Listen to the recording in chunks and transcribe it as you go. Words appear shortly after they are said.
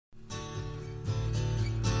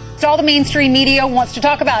All the mainstream media wants to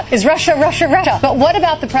talk about is Russia, Russia, Russia. But what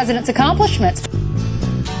about the president's accomplishments?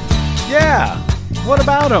 Yeah, what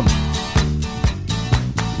about him?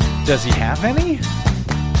 Does he have any?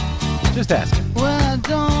 Just asking. Well, I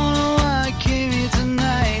don't know why I came here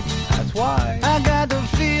tonight. That's why. I got the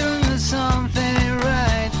feeling that something ain't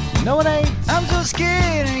right. No, it ain't. I'm so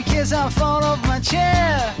scared in case I fall off my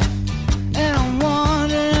chair. And I'm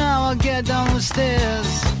wondering how I'll get down the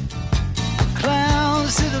stairs.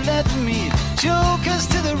 Clowns to the left of me, jokers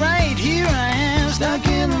to the right. Here I am, stuck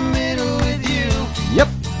in the middle with you. Yep.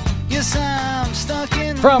 Yes, I'm stuck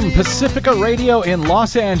in the From middle Pacifica Radio in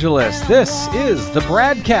Los Angeles, this is the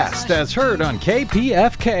BradCast, as heard on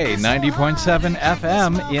KPFK 90.7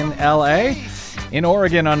 FM in LA. In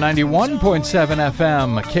Oregon on 91.7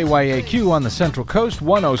 FM, KYAQ on the Central Coast,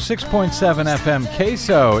 106.7 FM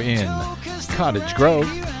Queso in Cottage Grove,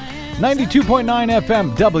 92.9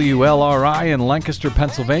 FM WLRI in Lancaster,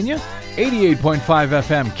 Pennsylvania, 88.5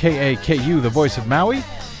 FM KAKU, the voice of Maui,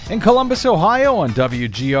 in Columbus, Ohio on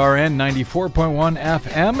WGRN 94.1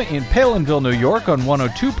 FM, in Palinville, New York on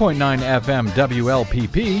 102.9 FM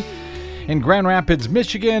WLPP, in Grand Rapids,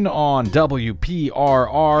 Michigan on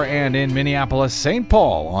WPRR, and in Minneapolis, St.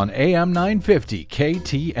 Paul on AM 950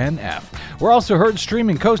 KTNF. We're also heard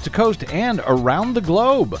streaming coast to coast and around the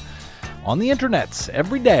globe on the internets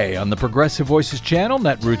every day on the Progressive Voices channel,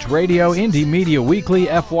 Netroots Radio, Indie Media Weekly,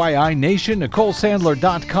 FYI Nation,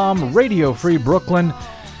 NicoleSandler.com, Radio Free Brooklyn,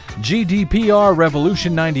 GDPR,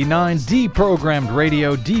 Revolution 99, Deprogrammed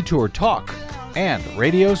Radio, Detour Talk, and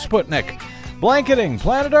Radio Sputnik. Blanketing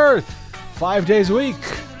Planet Earth 5 days a week.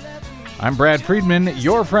 I'm Brad Friedman,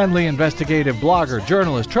 your friendly investigative blogger,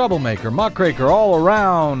 journalist, troublemaker, muckraker, all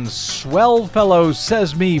around swell fellow,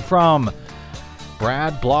 says me from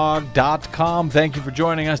BradBlog.com. Thank you for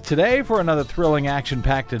joining us today for another thrilling,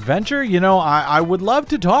 action-packed adventure. You know, I would love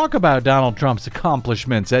to talk about Donald Trump's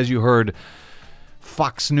accomplishments, as you heard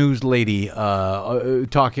Fox News lady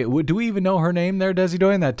talking. Do we even know her name there, Desi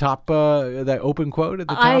Doyen? That top, that open quote at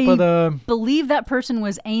the top of the... I believe that person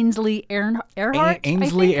was Ainsley Earhart.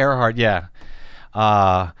 Ainsley Earhart, yeah.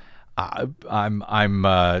 I'm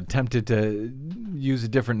tempted to use a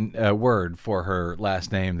different word for her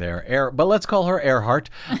last name there, but let's call her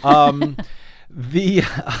Earhart.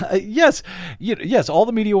 Yes, all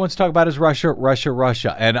the media wants to talk about is Russia, Russia,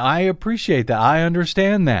 Russia, and I appreciate that. I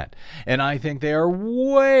understand that, and I think they are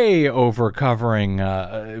way over covering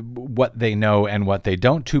what they know and what they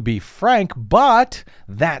don't, to be frank. But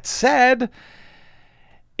that said,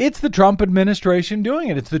 it's the Trump administration doing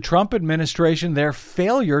it. It's the Trump administration, their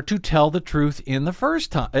failure to tell the truth in the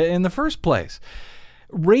first place.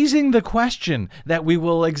 Raising the question that we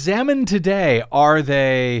will examine today: are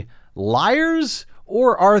they liars,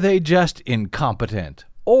 or are they just incompetent,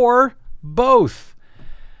 or both?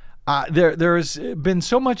 There's been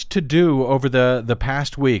so much to do over the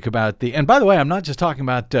past week about and by the way, I'm not just talking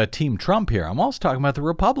about Team Trump here. I'm also talking about the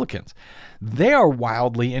Republicans. They are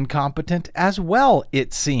wildly incompetent as well,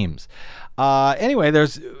 it seems. Anyway,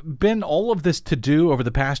 there's been all of this to do over the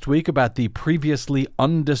past week about the previously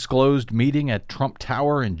undisclosed meeting at Trump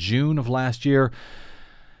Tower in June of last year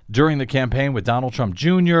during the campaign with Donald Trump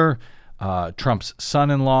Jr., Trump's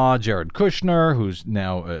son-in-law, Jared Kushner, who's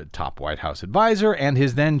now a top White House advisor, and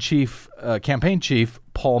his then campaign chief,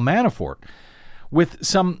 Paul Manafort, with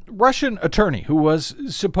some Russian attorney who was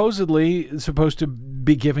supposedly supposed to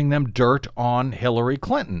be giving them dirt on Hillary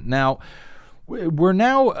Clinton. Now, we're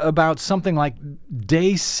now about something like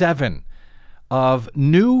day 7 of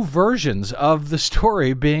new versions of the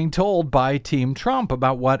story being told by Team Trump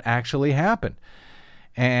about what actually happened.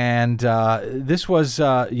 And this was,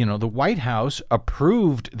 the White House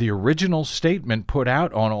approved the original statement put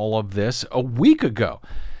out on all of this a week ago,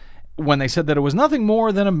 when they said that it was nothing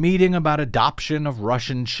more than a meeting about adoption of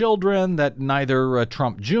Russian children that neither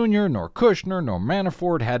Trump Jr. nor Kushner nor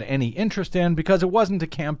Manafort had any interest in because it wasn't a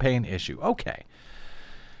campaign issue. Okay.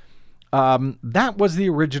 That was the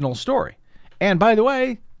original story. And by the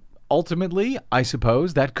way, ultimately, I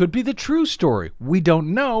suppose that could be the true story. We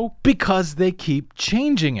don't know because they keep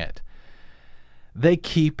changing it. They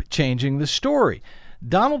keep changing the story.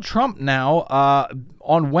 Donald Trump now,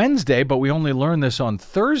 on Wednesday, but we only learned this on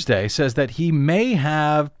Thursday, says that he may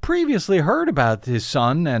have previously heard about his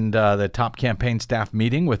son and the top campaign staff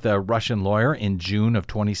meeting with a Russian lawyer in June of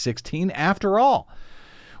 2016, after all,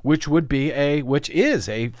 which is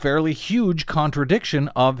a fairly huge contradiction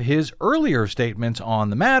of his earlier statements on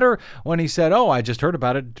the matter when he said, I just heard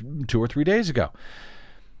about it 2 or 3 days ago.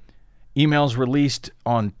 Emails released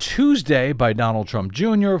on Tuesday by Donald Trump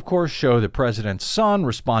Jr., of course, show the president's son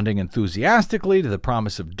responding enthusiastically to the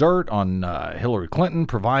promise of dirt on Hillary Clinton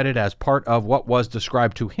provided as part of what was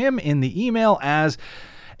described to him in the email as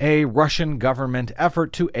a Russian government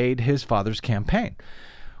effort to aid his father's campaign.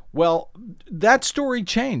 Well, that story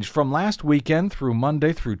changed from last weekend through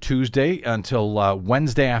Monday through Tuesday until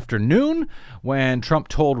Wednesday afternoon when Trump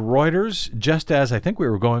told Reuters, just as I think we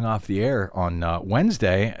were going off the air on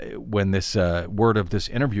Wednesday when this word of this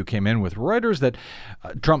interview came in with Reuters, that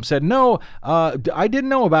Trump said, no, I didn't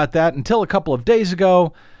know about that until a couple of days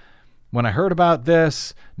ago when I heard about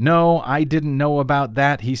this. No, I didn't know about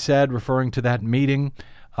that, he said, referring to that meeting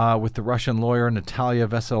with the Russian lawyer Natalia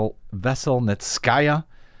Veselnitskaya.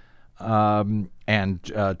 And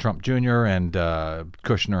Trump Jr. and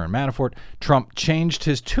Kushner and Manafort. Trump changed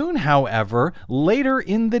his tune, however, later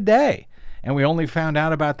in the day. And we only found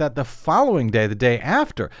out about that the following day, the day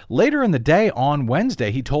after. Later in the day on Wednesday,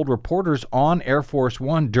 he told reporters on Air Force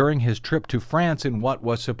One during his trip to France in what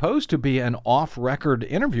was supposed to be an off-record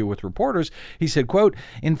interview with reporters, he said, quote,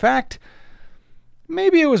 "In fact,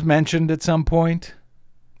 maybe it was mentioned at some point,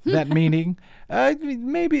 that meeting.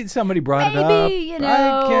 Maybe somebody brought it up. It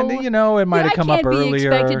might have come up earlier. I can't be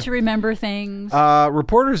expected to remember things."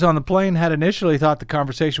 Reporters on the plane had initially thought the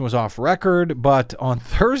conversation was off record, but on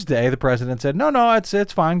Thursday, the president said, no,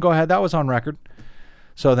 it's fine. Go ahead. That was on record.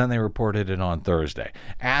 So then they reported it on Thursday.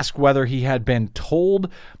 Asked whether he had been told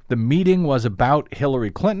the meeting was about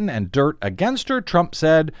Hillary Clinton and dirt against her, Trump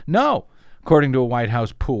said no. According to a White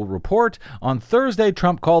House pool report, on Thursday,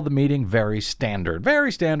 Trump called the meeting very standard.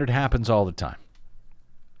 Very standard, happens all the time.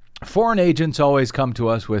 Foreign agents always come to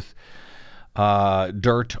us with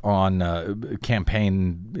dirt on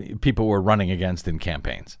campaign people we're running against in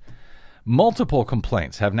campaigns. Multiple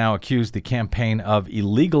complaints have now accused the campaign of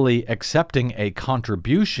illegally accepting a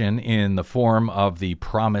contribution in the form of the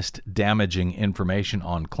promised damaging information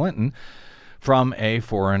on Clinton from a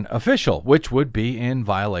foreign official, which would be in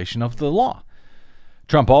violation of the law.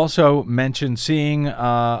 Trump also mentioned seeing,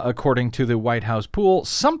 according to the White House pool,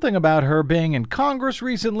 something about her being in Congress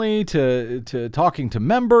recently to talking to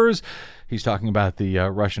members. He's talking about the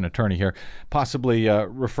Russian attorney here, possibly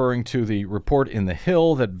referring to the report in The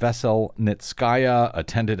Hill that Veselnitskaya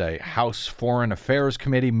attended a House Foreign Affairs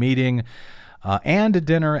Committee meeting and a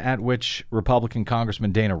dinner at which Republican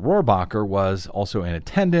Congressman Dana Rohrabacher was also in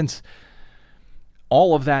attendance.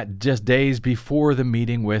 All of that just days before the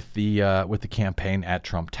meeting with the campaign at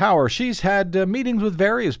Trump Tower. She's had meetings with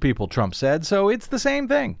various people, Trump said, so it's the same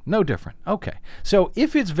thing. No different. Okay. So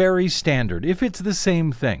if it's very standard, if it's the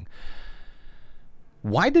same thing,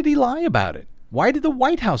 why did he lie about it? Why did the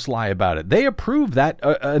White House lie about it? They approved that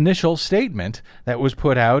initial statement that was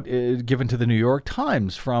put out, given to the New York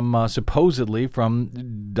Times from supposedly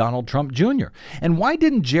from Donald Trump Jr. And why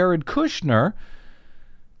didn't Jared Kushner,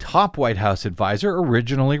 top White House advisor,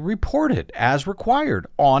 originally reported as required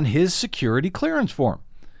on his security clearance form?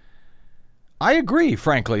 I agree,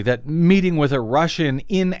 frankly, that meeting with a Russian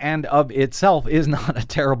in and of itself is not a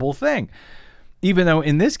terrible thing, even though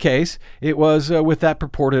in this case it was with that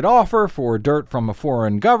purported offer for dirt from a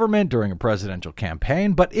foreign government during a presidential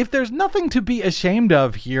campaign. But if there's nothing to be ashamed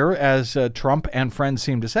of here, as Trump and friends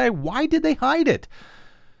seem to say, why did they hide it?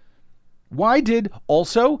 Why did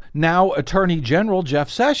also now Attorney General Jeff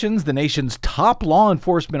Sessions, the nation's top law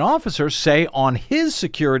enforcement officer, say on his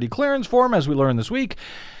security clearance form, as we learned this week,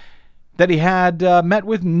 that he had met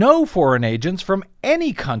with no foreign agents from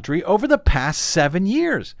any country over the past 7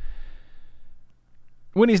 years?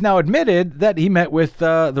 When he's now admitted that he met with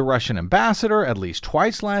the Russian ambassador at least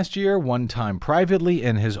twice last year, one time privately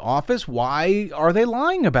in his office, why are they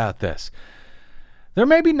lying about this? There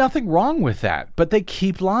may be nothing wrong with that, but they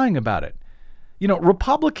keep lying about it. You know,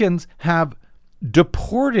 Republicans have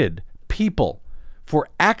deported people for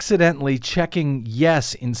accidentally checking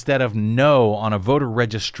yes instead of no on a voter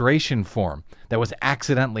registration form that was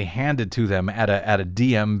accidentally handed to them at a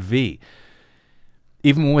DMV,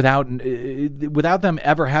 even without them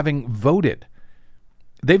ever having voted.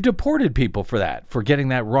 They've deported people for that, for getting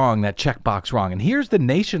that wrong, that checkbox wrong. And here's the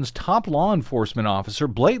nation's top law enforcement officer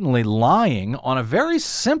blatantly lying on a very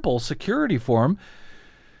simple security form,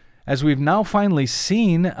 as we've now finally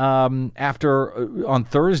seen after, on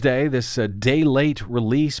Thursday, this day-late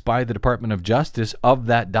release by the Department of Justice of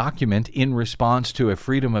that document in response to a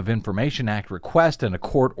Freedom of Information Act request and a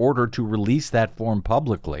court order to release that form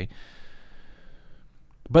publicly.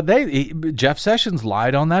 But Jeff Sessions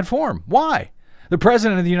lied on that form. Why? The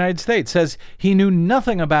president of the United States says he knew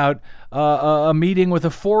nothing about a meeting with a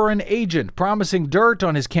foreign agent promising dirt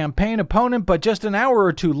on his campaign opponent, but just an hour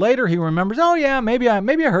or two later he remembers, oh yeah, maybe I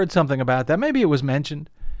heard something about that. Maybe it was mentioned.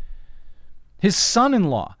 His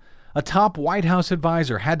son-in-law, a top White House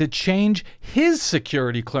advisor, had to change his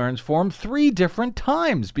security clearance form 3 different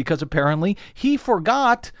times because apparently he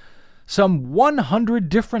forgot some 100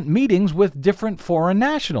 different meetings with different foreign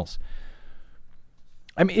nationals.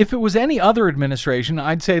 I mean, if it was any other administration,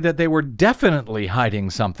 I'd say that they were definitely hiding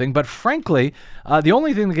something. But frankly, the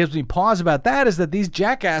only thing that gives me pause about that is that these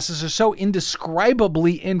jackasses are so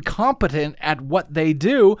indescribably incompetent at what they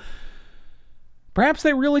do. Perhaps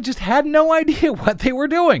they really just had no idea what they were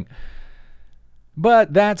doing.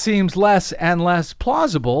 But that seems less and less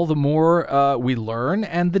plausible the more we learn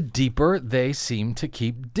and the deeper they seem to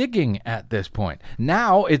keep digging at this point.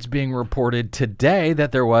 Now it's being reported today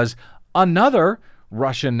that there was another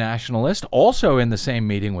Russian nationalist also in the same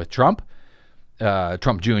meeting with Trump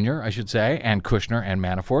Jr., I should say, and Kushner and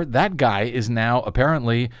Manafort. That guy is now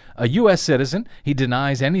apparently a U.S. citizen. He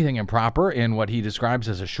denies anything improper in what he describes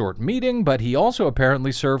as a short meeting, but he also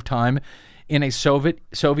apparently served time in a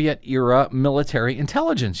Soviet-era military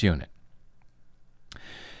intelligence unit.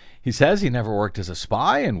 He says he never worked as a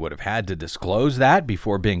spy and would have had to disclose that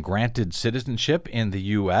before being granted citizenship in the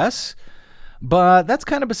U.S., but that's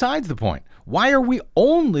kind of besides the point. Why are we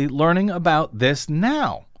only learning about this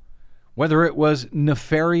now, whether it was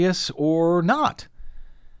nefarious or not?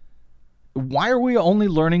 Why are we only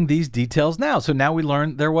learning these details now? So now we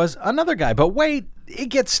learn there was another guy. But wait, it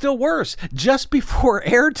gets still worse. Just before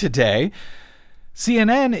air today,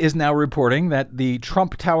 CNN is now reporting that the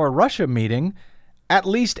Trump Tower Russia meeting, at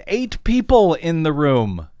least 8 people in the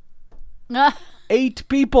room. 8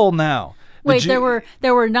 people now. Wait, there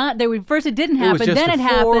were not. First it didn't happen, then it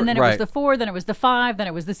happened, then it was the 4, then it was the 5, then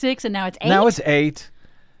it was the 6, and now it's 8. Now it's 8.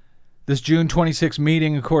 This June 26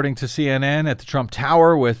 meeting, according to CNN, at the Trump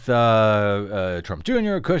Tower with Trump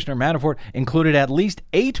Jr., Kushner, Manafort, included at least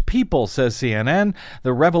 8 people, says CNN.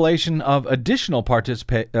 The revelation of additional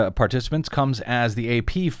participants comes as the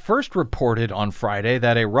AP first reported on Friday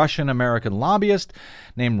that a Russian-American lobbyist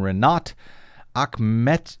named Rinat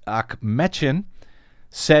Akhmechin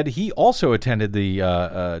said he also attended the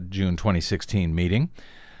June 2016 meeting.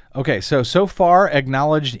 Okay, so far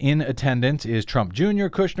acknowledged in attendance is Trump Jr.,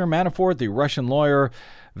 Kushner, Manafort, the Russian lawyer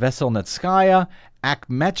Veselnitskaya,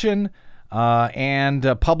 Akhmechin,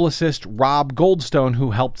 and publicist Rob Goldstone,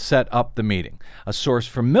 who helped set up the meeting. A source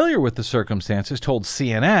familiar with the circumstances told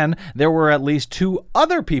CNN there were at least 2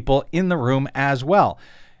 other people in the room as well,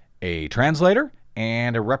 a translator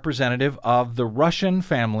and a representative of the Russian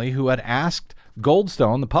family who had asked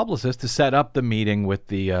Goldstone, the publicist, to set up the meeting with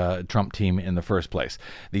the Trump team in the first place.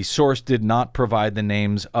 The source did not provide the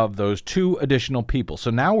names of those 2 additional people.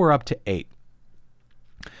 So now we're up to 8.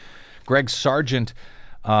 Greg Sargent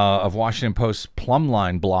of Washington Post's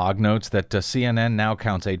Plumline blog notes that CNN now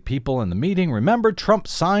counts 8 people in the meeting. Remember, Trump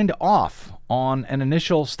signed off on an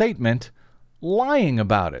initial statement lying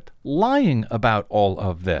about all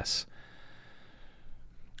of this.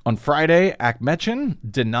 On Friday, Akhmechin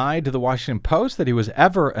denied to the Washington Post that he was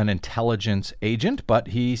ever an intelligence agent, but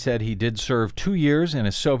he said he did serve 2 years in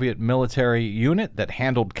a Soviet military unit that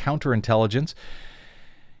handled counterintelligence.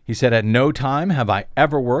 He said, "At no time have I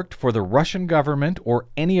ever worked for the Russian government or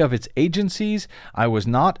any of its agencies. I was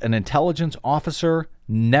not an intelligence officer,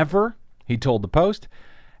 never," he told the Post.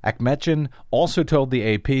 Akhmechin also told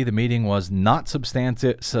the AP the meeting was not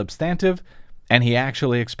substantive, and he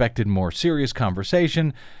actually expected more serious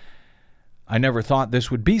conversation. "I never thought this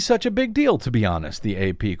would be such a big deal, to be honest," the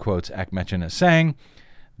AP quotes Akhmechin as saying.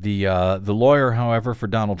 The lawyer, however, for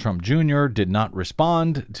Donald Trump Jr. did not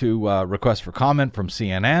respond to requests for comment from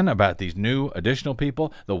CNN about these new additional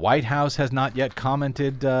people. The White House has not yet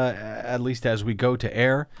commented, at least as we go to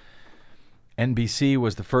air. NBC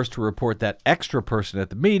was the first to report that extra person at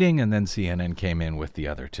the meeting, and then CNN came in with the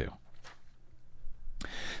other 2.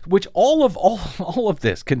 Which all of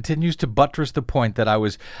this continues to buttress the point that I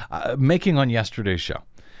was making on yesterday's show.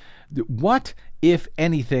 What, if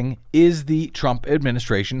anything, is the Trump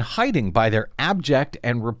administration hiding by their abject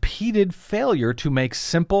and repeated failure to make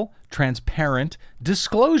simple, transparent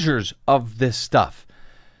disclosures of this stuff,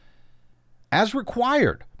 as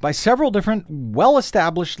required by several different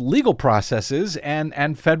well-established legal processes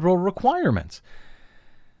and federal requirements?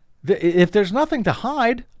 If there's nothing to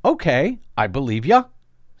hide, okay, I believe ya.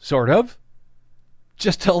 Sort of.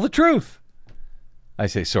 Just tell the truth. I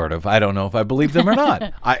say sort of. I don't know if I believe them or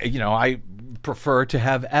not. I prefer to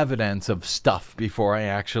have evidence of stuff before I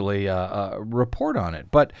actually report on it.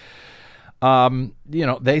 But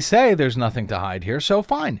They say there's nothing to hide here, so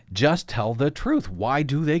fine. Just tell the truth. Why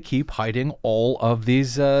do they keep hiding all of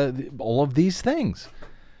these things?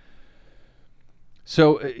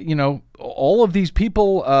 So, all of these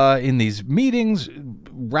people in these meetings,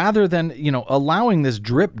 rather than, allowing this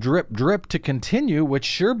drip, drip, drip to continue, which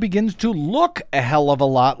sure begins to look a hell of a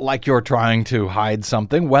lot like you're trying to hide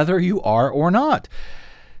something, whether you are or not.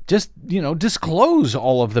 Just, disclose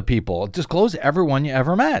all of the people. Disclose everyone you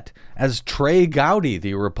ever met. As Trey Gowdy,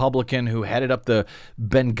 the Republican who headed up the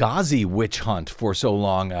Benghazi witch hunt for so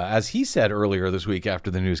long, as he said earlier this week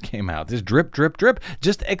after the news came out, this drip, drip, drip,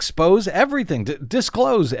 just expose everything,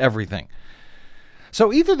 disclose everything.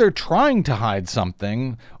 So either they're trying to hide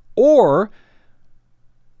something or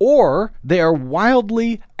they are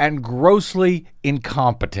wildly and grossly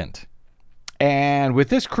incompetent. And with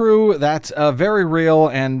this crew, that's a very real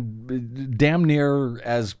and damn near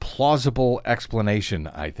as plausible explanation,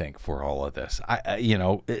 I think, for all of this.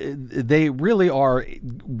 They really are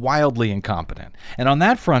wildly incompetent. And on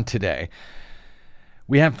that front today,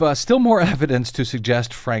 we have still more evidence to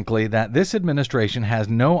suggest, frankly, that this administration has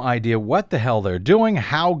no idea what the hell they're doing,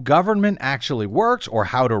 how government actually works, or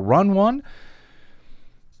how to run one.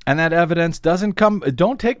 And that evidence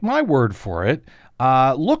don't take my word for it.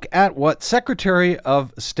 Look at what Secretary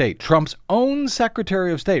of State, Trump's own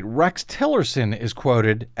Secretary of State, Rex Tillerson, is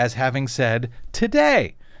quoted as having said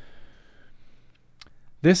today.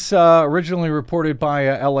 This originally reported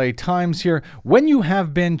by LA Times here. When you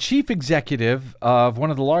have been chief executive of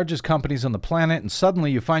one of the largest companies on the planet and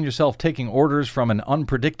suddenly you find yourself taking orders from an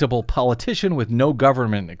unpredictable politician with no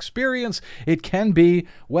government experience, it can be,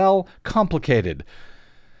 complicated,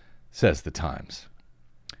 says the Times.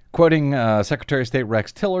 Quoting Secretary of State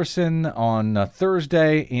Rex Tillerson on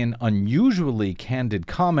Thursday in unusually candid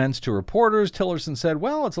comments to reporters, Tillerson said,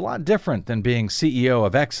 it's a lot different than being CEO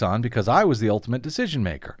of Exxon because I was the ultimate decision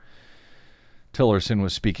maker. Tillerson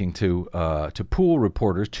was speaking to two pool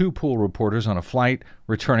reporters on a flight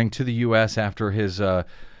returning to the U.S. after his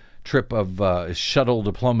trip of shuttle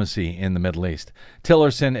diplomacy in the Middle East.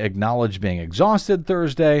 Tillerson acknowledged being exhausted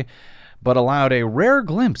Thursday, but allowed a rare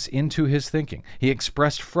glimpse into his thinking. He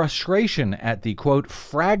expressed frustration at the, quote,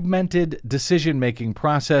 fragmented decision-making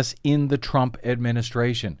process in the Trump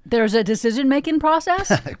administration. There's a decision-making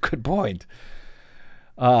process? Good point.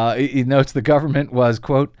 He notes the government was,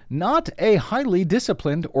 quote, not a highly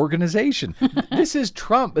disciplined organization. This is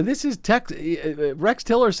Trump. This is Rex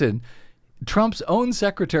Tillerson, Trump's own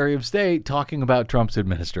Secretary of State, talking about Trump's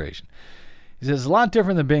administration. He says, it's a lot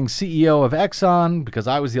different than being CEO of Exxon because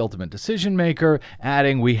I was the ultimate decision maker,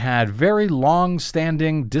 adding we had very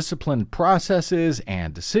long-standing disciplined processes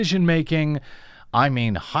and decision-making. I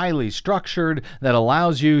mean highly structured that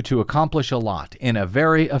allows you to accomplish a lot in a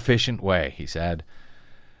very efficient way, he said.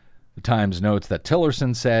 The Times notes that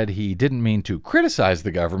Tillerson said he didn't mean to criticize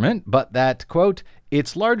the government, but that, quote,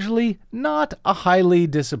 it's largely not a highly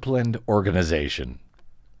disciplined organization.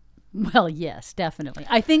 Well, yes, definitely.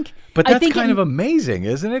 But that's kind of amazing,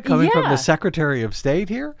 isn't it? Coming from the Secretary of State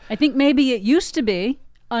here? I think maybe it used to be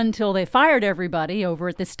until they fired everybody over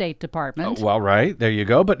at the State Department. Right. There you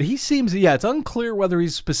go. But he seems, it's unclear whether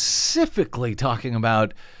he's specifically talking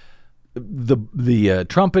about the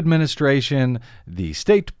Trump administration, the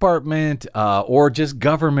State Department, or just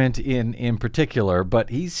government in particular. But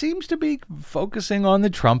he seems to be focusing on the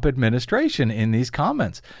Trump administration in these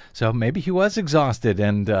comments. So maybe he was exhausted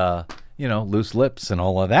and, loose lips and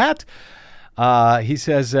all of that. He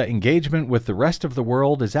says engagement with the rest of the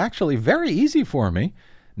world is actually very easy for me.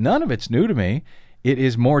 None of it's new to me. It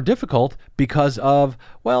is more difficult because of,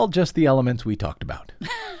 just the elements we talked about.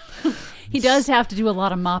 He does have to do a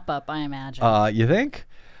lot of mop-up, I imagine. You think?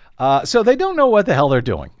 So they don't know what the hell they're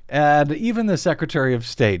doing. And even the Secretary of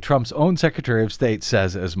State, Trump's own Secretary of State,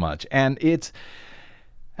 says as much. And it's,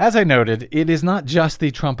 as I noted, it is not just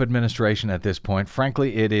the Trump administration at this point.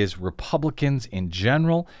 Frankly, it is Republicans in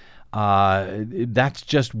general. That's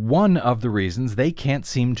just one of the reasons they can't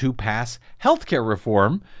seem to pass healthcare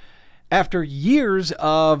reform after years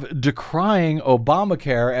of decrying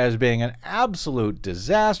Obamacare as being an absolute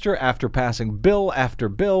disaster, after passing bill after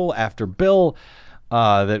bill after bill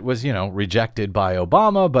that was, rejected by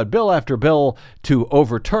Obama, but bill after bill to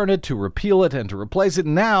overturn it, to repeal it, and to replace it.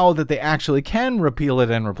 Now that they actually can repeal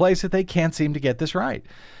it and replace it, they can't seem to get this right.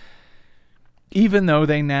 Even though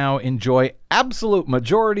they now enjoy absolute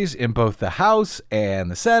majorities in both the House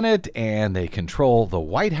and the Senate, and they control the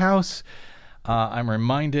White House. I'm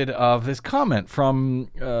reminded of this comment from,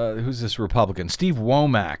 who's this Republican? Steve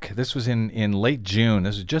Womack. This was in late June.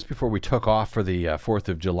 This was just before we took off for the 4th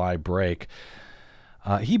of July break.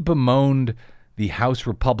 He bemoaned the House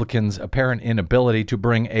Republicans' apparent inability to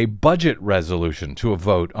bring a budget resolution to a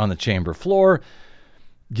vote on the chamber floor,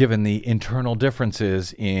 given the internal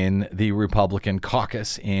differences in the Republican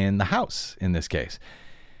caucus in the House in this case.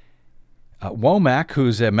 Womack,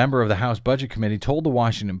 who's a member of the House Budget Committee, told the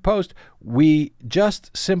Washington Post, "We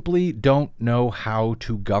just simply don't know how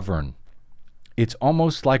to govern. It's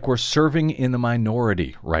almost like we're serving in the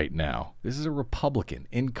minority right now." This is a Republican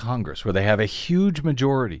in Congress where they have a huge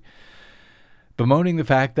majority, bemoaning the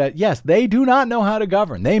fact that, yes, they do not know how to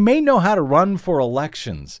govern. They may know how to run for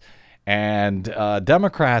elections, and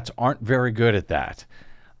Democrats aren't very good at that.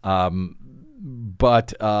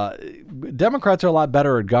 But Democrats are a lot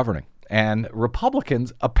better at governing. And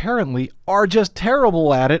Republicans apparently are just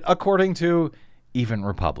terrible at it, according to even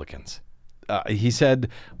Republicans.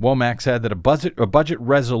 Womack said that a budget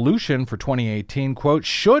resolution for 2018, quote,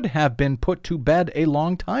 should have been put to bed a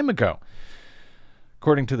long time ago.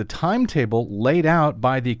 According to the timetable laid out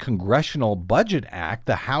by the Congressional Budget Act,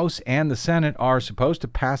 the House and the Senate are supposed to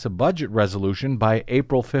pass a budget resolution by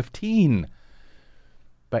April 15.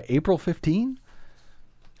 By April 15?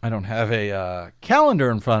 I don't have a calendar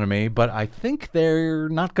in front of me, but I think they're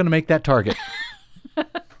not going to make that target.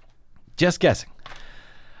 Just guessing.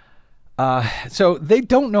 So they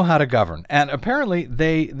don't know how to govern. And apparently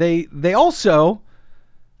they also,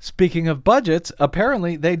 speaking of budgets,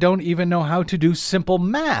 apparently they don't even know how to do simple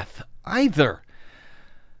math either.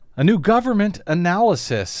 A new government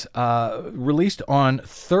analysis released on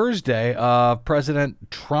Thursday of President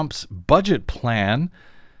Trump's budget plan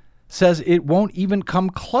says it won't even come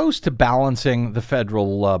close to balancing the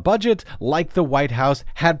federal budget like the White House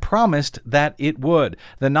had promised that it would.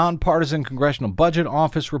 The nonpartisan Congressional Budget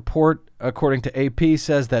Office report, according to AP,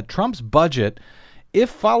 says that Trump's budget, if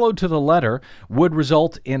followed to the letter, would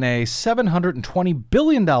result in a $720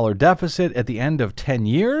 billion deficit at the end of 10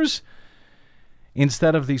 years,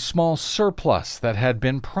 instead of the small surplus that had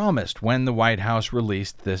been promised when the White House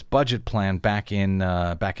released this budget plan back in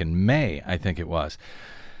May, I think it was.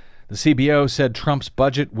 The CBO said Trump's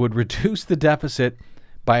budget would reduce the deficit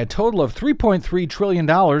by a total of $3.3 trillion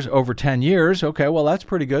over 10 years. Okay, well, that's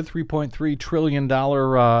pretty good, $3.3 trillion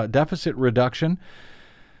deficit reduction.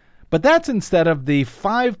 But that's instead of the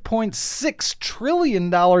 $5.6 trillion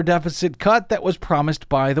deficit cut that was promised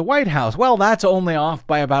by the White House. Well, that's only off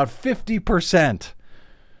by about 50%.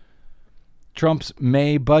 Trump's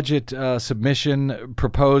May budget submission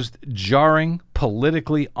proposed jarring,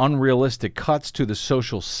 politically unrealistic cuts to the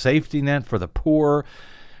social safety net for the poor.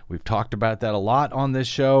 We've talked about that a lot on this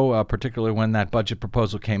show, particularly when that budget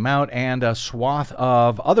proposal came out, and a swath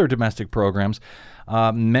of other domestic programs.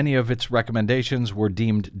 Many of its recommendations were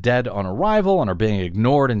deemed dead on arrival and are being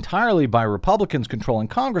ignored entirely by Republicans controlling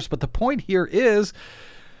Congress. But the point here is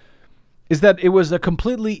that it was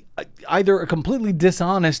either a completely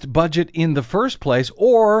dishonest budget in the first place,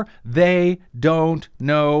 or they don't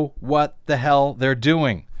know what the hell they're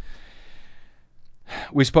doing.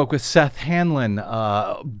 We spoke with Seth Hanlon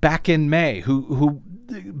back in May, who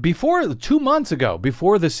before 2 months ago,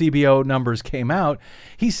 before the CBO numbers came out,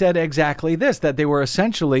 he said exactly this, that they were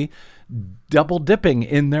essentially double dipping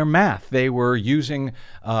in their math. They were using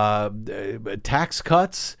tax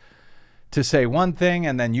cuts to say one thing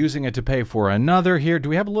and then using it to pay for another. Here, do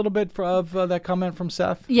we have a little bit of that comment from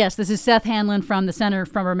Seth? Yes, this is Seth Hanlon from the Center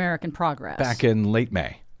for American Progress. Back in late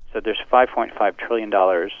May. So there's $5.5 trillion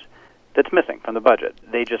that's missing from the budget.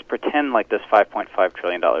 They just pretend like this $5.5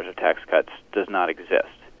 trillion of tax cuts does not exist.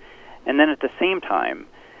 And then at the same time,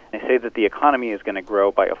 they say that the economy is going to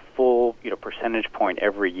grow by a full percentage point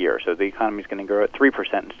every year. So the economy is going to grow at 3%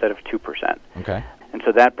 instead of 2%. Okay. And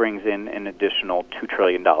so that brings in an additional $2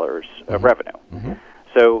 trillion of revenue. Mm-hmm.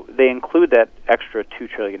 So they include that extra $2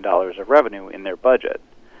 trillion of revenue in their budget,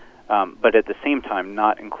 but at the same time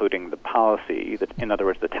not including the policy, in other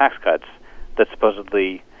words, the tax cuts, that's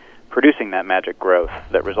supposedly producing that magic growth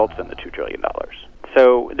that results in the $2 trillion.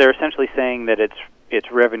 So they're essentially saying that it's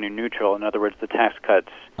revenue neutral. In other words, the tax cuts,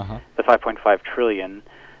 the $5.5 trillion,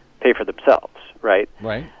 pay for themselves, right?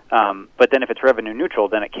 Right. But then if it's revenue neutral,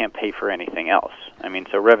 then it can't pay for anything else. I mean,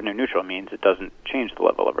 so revenue neutral means it doesn't change the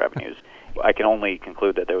level of revenues. I can only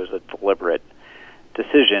conclude that there was a deliberate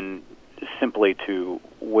decision simply to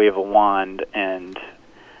wave a wand and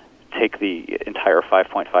take the entire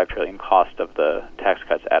 $5.5 trillion cost of the tax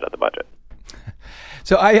cuts out of the budget.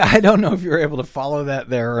 So I don't know if you're able to follow that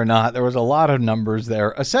there or not. There was a lot of numbers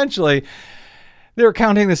there. Essentially, they're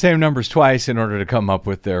counting the same numbers twice in order to come up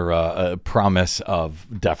with their promise of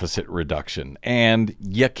deficit reduction. And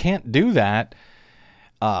you can't do that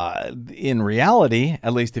In reality,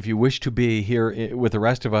 at least if you wish to be here with the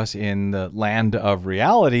rest of us in the land of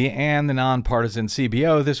reality, and the nonpartisan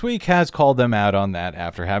CBO this week has called them out on that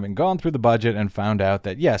after having gone through the budget and found out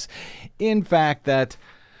that, yes, in fact, that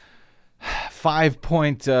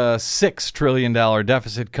 $5.6 trillion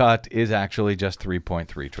deficit cut is actually just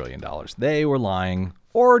 $3.3 trillion. They were lying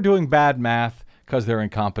or doing bad math because they're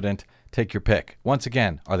incompetent. Take your pick. Once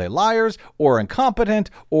again, are they liars or incompetent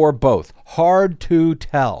or both? Hard to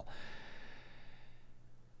tell.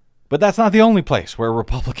 But that's not the only place where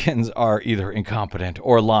Republicans are either incompetent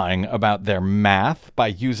or lying about their math by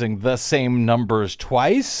using the same numbers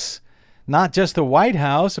twice. Not just the White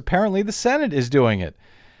House. Apparently the Senate is doing it.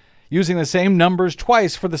 Using the same numbers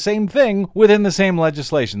twice for the same thing within the same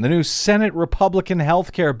legislation. The new Senate Republican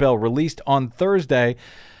health care bill released on Thursday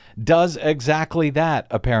does exactly that,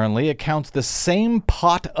 apparently. It counts the same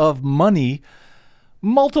pot of money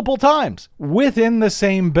multiple times within the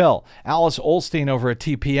same bill. Alice Olstein over at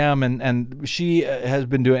TPM, and she has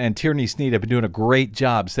been doing, and Tierney Sneed have been doing a great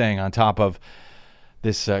job staying on top of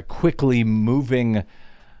this quickly moving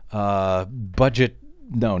healthcare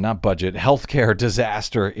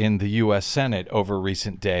disaster in the U.S. Senate over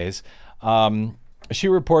recent days. She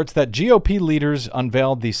reports that GOP leaders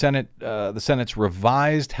unveiled the Senate's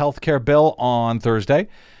revised health care bill on Thursday,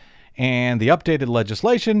 and the updated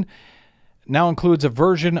legislation now includes a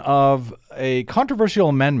version of a controversial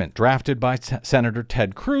amendment drafted by Senator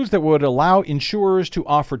Ted Cruz that would allow insurers to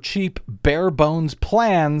offer cheap, bare-bones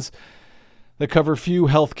plans that cover few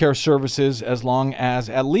health care services as long as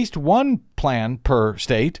at least one plan per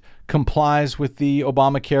state complies with the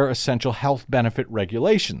Obamacare essential health benefit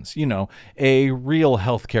regulations, a real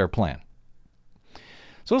health care plan.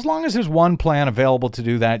 So as long as there's one plan available to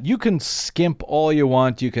do that, you can skimp all you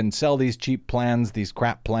want. You can sell these cheap plans, these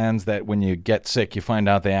crap plans that when you get sick, you find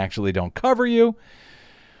out they actually don't cover you.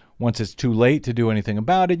 Once it's too late to do anything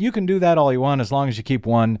about it, you can do that all you want as long as you keep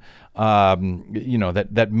one,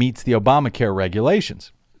 that meets the Obamacare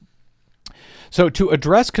regulations. So to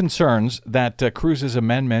address concerns that Cruz's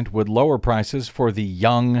amendment would lower prices for the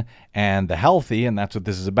young and the healthy, and that's what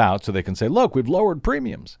this is about, so they can say, look, we've lowered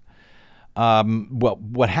premiums. Well,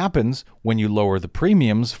 what happens when you lower the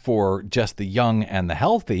premiums for just the young and the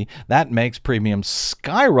healthy? That makes premiums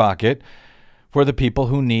skyrocket for the people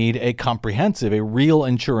who need a comprehensive, a real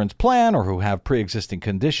insurance plan, or who have pre-existing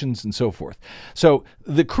conditions and so forth. So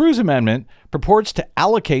the Cruz Amendment purports to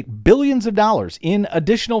allocate billions of dollars in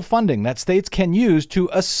additional funding that states can use to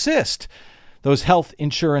assist those health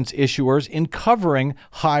insurance issuers in covering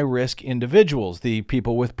high-risk individuals, the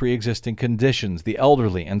people with pre-existing conditions, the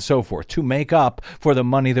elderly, and so forth, to make up for the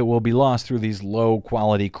money that will be lost through these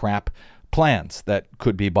low-quality crap plans that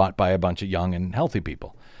could be bought by a bunch of young and healthy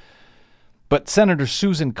people. But Senator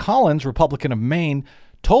Susan Collins, Republican of Maine,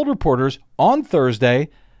 told reporters on Thursday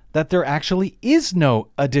that there actually is no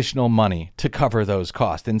additional money to cover those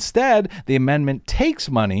costs. Instead, the amendment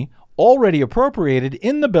takes money already appropriated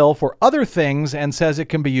in the bill for other things and says it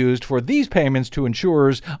can be used for these payments to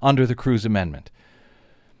insurers under the Cruz Amendment.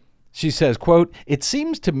 She says, quote, "It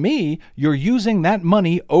seems to me you're using that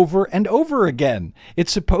money over and over again.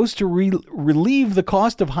 It's supposed to relieve the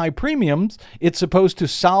cost of high premiums. It's supposed to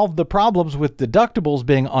solve the problems with deductibles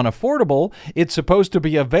being unaffordable. It's supposed to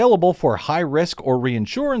be available for high risk or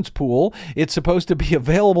reinsurance pool. It's supposed to be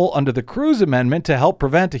available under the Cruz Amendment to help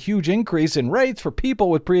prevent a huge increase in rates for people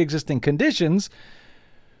with pre-existing conditions.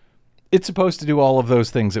 It's supposed to do all of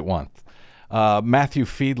those things at once." Matthew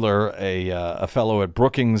Fiedler, a fellow at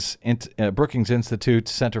Brookings Institute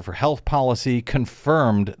Center for Health Policy,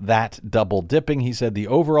 confirmed that double dipping. He said the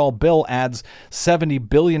overall bill adds $70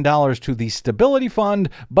 billion to the Stability Fund,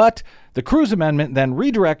 but the Cruz Amendment then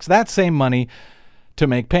redirects that same money to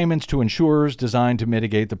make payments to insurers designed to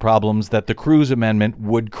mitigate the problems that the Cruz Amendment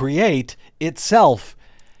would create itself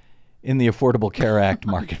in the Affordable Care Act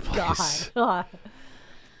marketplace. God.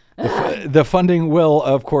 The funding will,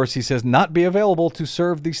 of course, he says, not be available to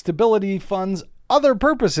serve the Stability Fund's other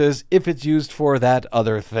purposes if it's used for that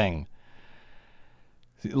other thing.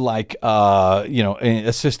 Like,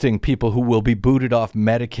 assisting people who will be booted off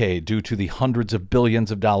Medicaid due to the hundreds of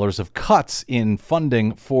billions of dollars of cuts in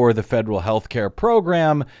funding for the federal health care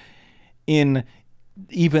program in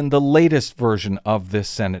even the latest version of this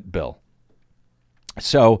Senate bill.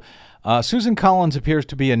 So, Susan Collins appears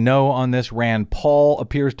to be a no on this. Rand Paul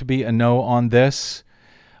appears to be a no on this,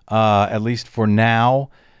 at least for now.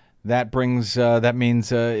 That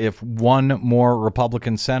means if one more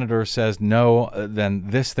Republican senator says no, then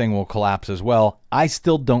this thing will collapse as well. I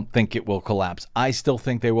still don't think it will collapse. I still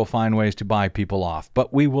think they will find ways to buy people off,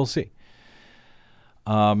 but we will see.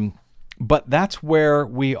 But that's where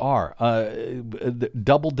we are.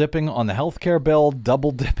 Double dipping on the healthcare bill,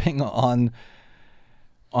 double dipping on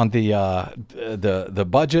the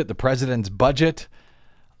budget, the president's budget,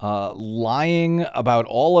 lying about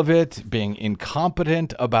all of it, being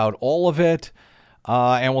incompetent about all of it.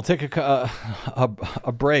 And we'll take a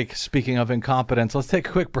break. Speaking of incompetence, let's take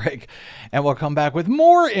a quick break, and we'll come back with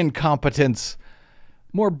more incompetence,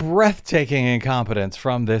 more breathtaking incompetence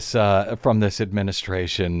from this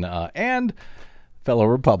administration and fellow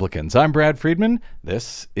Republicans. I'm Brad Friedman.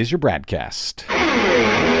 This is your BradCast.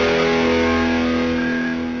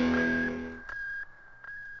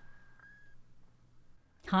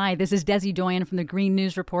 Hi, this is Desi Doyen from the Green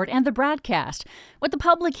News Report and the BradCast. What the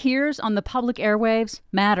public hears on the public airwaves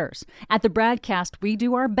matters. At the BradCast, we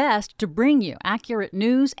do our best to bring you accurate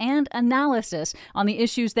news and analysis on the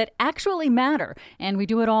issues that actually matter, and we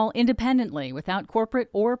do it all independently, without corporate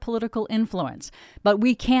or political influence. But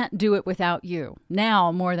we can't do it without you,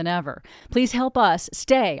 now more than ever. Please help us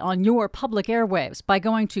stay on your public airwaves by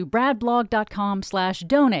going to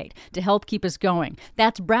bradblog.com/donate to help keep us going.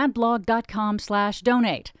 That's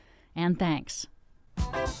bradblog.com/donate. And thanks.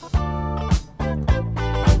 All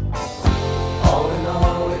in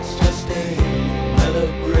all, it's just another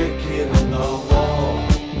brick in the wall.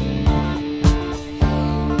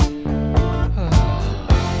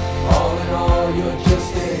 All in all, you're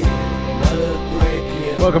just another brick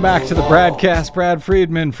in Welcome back to the BradCast. Brad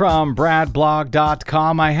Friedman from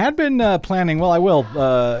bradblog.com. I had been planning, I will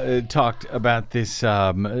talk about this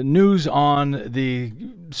news on the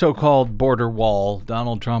so-called border wall,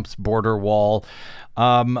 Donald Trump's border wall.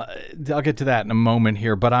 I'll get to that in a moment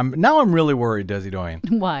here, but I'm really worried, Desi Doyen.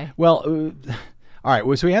 Why? Well, all right.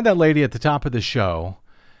 So we had that lady at the top of the show,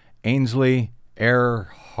 Ainsley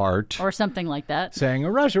Earhart, or something like that, saying,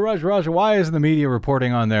 Russia, why isn't the media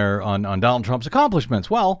reporting on Donald Trump's accomplishments?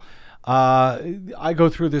 Well, I go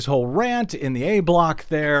through this whole rant in the A block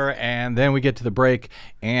there, and then we get to the break,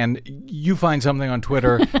 and you find something on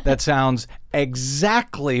Twitter that sounds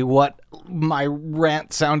exactly what my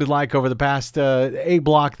rant sounded like over the past A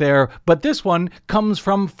block there, but this one comes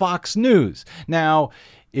from Fox News. Now,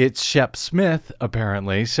 it's Shep Smith,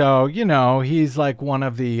 apparently, so, he's like one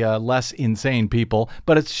of the less insane people,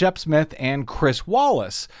 but it's Shep Smith and Chris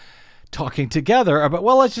Wallace talking together about,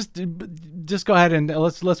 let's just go ahead and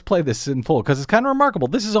let's play this in full, because it's kind of remarkable.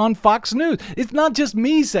 This is on Fox News. It's not just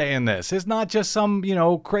me saying this. It's not just some,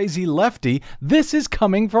 crazy lefty. This is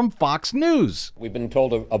coming from Fox News. We've been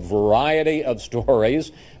told a variety of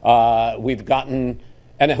stories. We've gotten,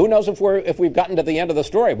 and who knows if we've gotten to the end of the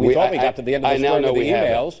story. We thought we got to the end of the story with the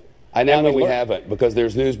emails. I now know we haven't, because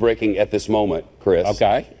there's news breaking at this moment, Chris.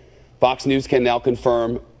 Okay. Fox News can now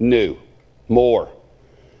confirm more.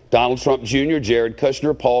 Donald Trump Jr., Jared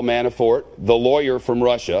Kushner, Paul Manafort, the lawyer from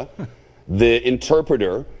Russia, the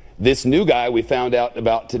interpreter, this new guy we found out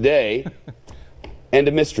about today, and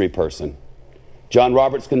a mystery person. John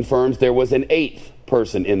Roberts confirms there was an 8th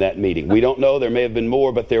person in that meeting. We don't know. There may have been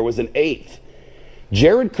more, but there was an 8th.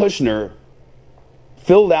 Jared Kushner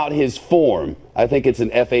filled out his form, I think it's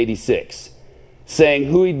an F-86, saying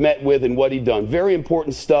who he'd met with and what he'd done. Very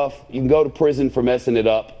important stuff. You can go to prison for messing it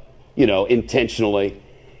up, intentionally.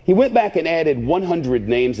 He went back and added 100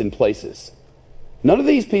 names and places. None of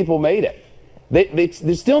these people made it.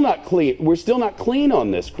 They're still not clean. We're still not clean on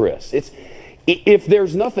this, Chris. If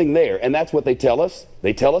there's nothing there, and that's what they tell us.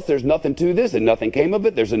 They tell us there's nothing to this and nothing came of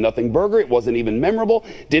it. There's a nothing burger. It wasn't even memorable.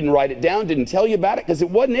 Didn't write it down. Didn't tell you about it because it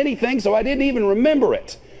wasn't anything, so I didn't even remember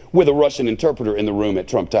it, with a Russian interpreter in the room at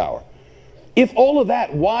Trump Tower. If all of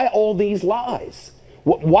that, why all these lies?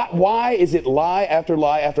 Why is it lie after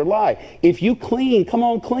lie after lie? If you clean, come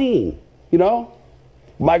on, clean.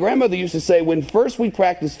 My grandmother used to say, when first we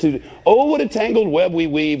practice to, what a tangled web we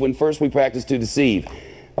weave when first we practice to deceive.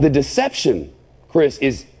 The deception, Chris,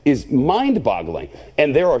 is mind-boggling.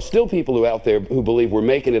 And there are still people out there who believe we're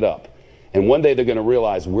making it up. And one day they're going to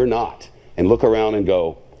realize we're not, and look around and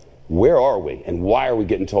go, where are we? And why are we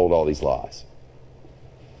getting told all these lies?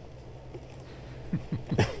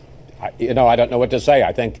 I don't know what to say.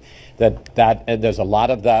 I think that there's a lot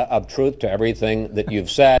of truth to everything that you've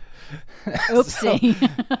said. Oopsie.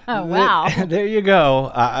 Wow. There you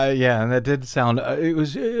go. Yeah, and that did sound, it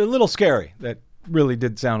was a little scary. That really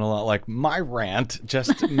did sound a lot like my rant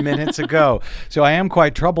just minutes ago. So I am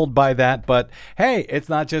quite troubled by that. But hey, it's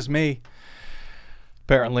not just me.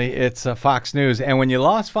 Apparently, it's Fox News. And when you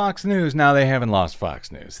lost Fox News, now they haven't lost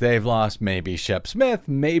Fox News. They've lost maybe Shep Smith,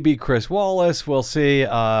 maybe Chris Wallace. We'll see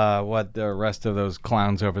what the rest of those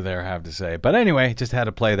clowns over there have to say. But anyway, just had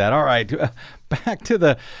to play that. All right, back to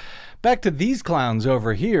the Back to these clowns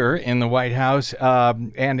over here in the White House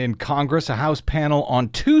and in Congress. A House panel on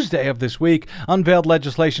Tuesday of this week unveiled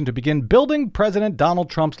legislation to begin building President Donald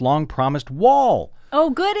Trump's long-promised wall. Oh,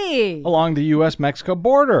 goody. Along the U.S.-Mexico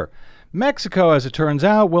border. Mexico, as it turns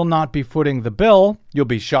out, will not be footing the bill. You'll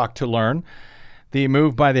be shocked to learn. The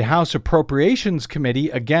move by the House Appropriations Committee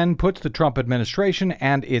again puts the Trump administration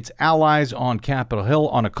and its allies on Capitol Hill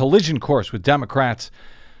on a collision course with Democrats,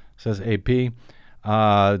 says AP.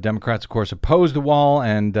 Democrats, of course, opposed the wall,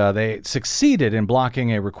 and they succeeded in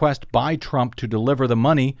blocking a request by Trump to deliver the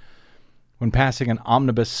money when passing an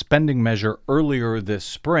omnibus spending measure earlier this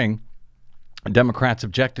spring. Democrats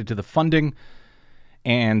objected to the funding,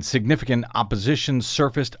 and significant opposition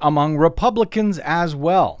surfaced among Republicans as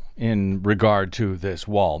well in regard to this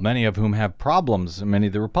wall, many of whom have problems. Many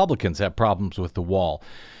of the Republicans have problems with the wall.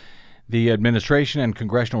 The administration and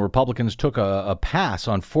congressional Republicans took a pass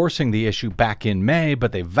on forcing the issue back in May,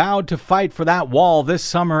 but they vowed to fight for that wall this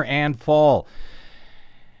summer and fall.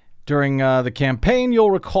 During the campaign,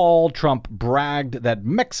 you'll recall, Trump bragged that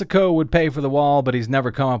Mexico would pay for the wall, but he's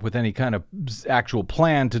never come up with any kind of actual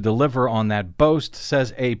plan to deliver on that boast,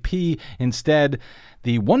 says AP. Instead,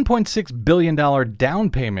 the $1.6 billion down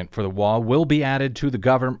payment for the wall will be added to the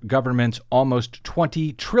government's almost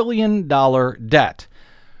 $20 trillion debt.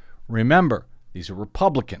 Remember, these are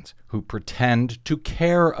Republicans who pretend to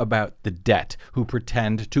care about the debt, who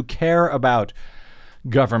pretend to care about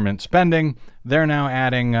government spending. They're now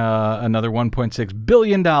adding another $1.6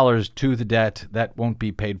 billion to the debt that won't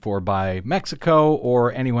be paid for by Mexico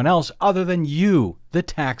or anyone else other than you, the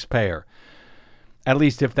taxpayer. At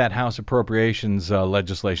least if that House Appropriations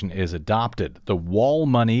legislation is adopted. The wall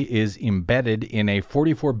money is embedded in a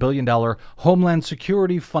 $44 billion Homeland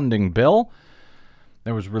Security funding bill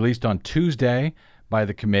that was released on Tuesday by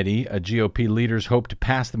the committee. GOP leaders hope to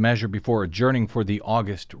pass the measure before adjourning for the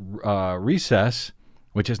August recess,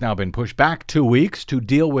 which has now been pushed back 2 weeks to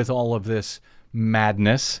deal with all of this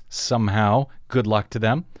madness somehow. Good luck to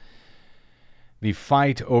them. The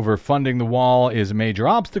fight over funding the wall is a major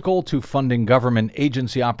obstacle to funding government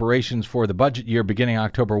agency operations for the budget year beginning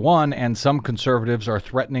October 1, and some conservatives are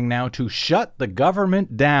threatening now to shut the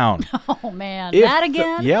government down. Oh, man. That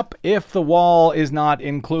again? If the wall is not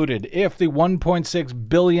included, if the $1.6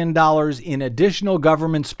 billion in additional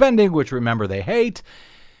government spending, which remember they hate,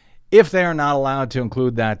 if they are not allowed to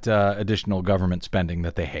include that additional government spending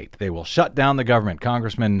that they hate, they will shut down the government.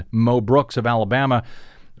 Congressman Mo Brooks of Alabama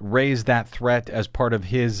raised that threat as part of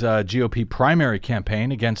his GOP primary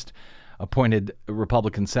campaign against appointed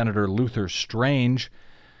Republican Senator Luther Strange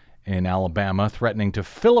in Alabama, threatening to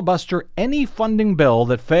filibuster any funding bill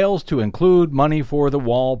that fails to include money for the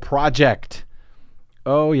wall project.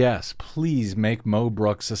 Oh, yes, please make Mo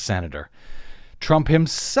Brooks a senator. Trump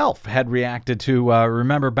himself had reacted to,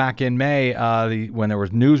 remember back in May, when there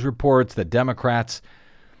was news reports that Democrats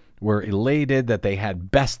were elated that they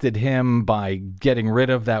had bested him by getting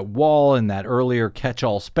rid of that wall in that earlier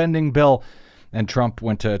catch-all spending bill. And Trump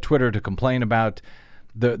went to Twitter to complain about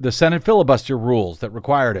the Senate filibuster rules that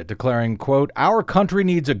required it, declaring, quote, "Our country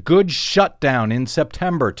needs a good shutdown in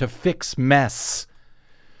September to fix mess."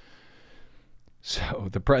 So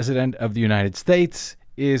the President of the United States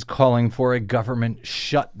is calling for a government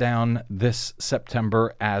shutdown this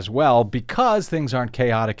September as well because things aren't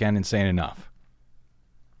chaotic and insane enough.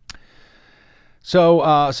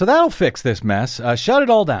 So that'll fix this mess. Shut it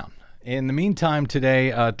all down. In the meantime,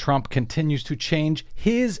 today, Trump continues to change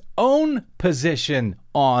his own position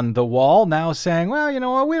on the wall, now saying, well, you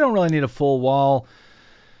know what, we don't really need a full wall.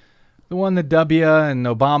 The one that W and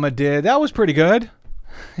Obama did, that was pretty good.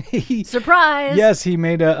 Surprise! Yes, he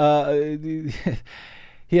made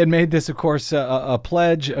he had made this, of course, a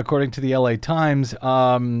pledge, according to the LA Times,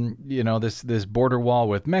 this border wall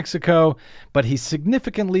with Mexico, but he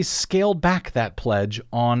significantly scaled back that pledge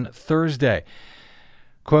on Thursday.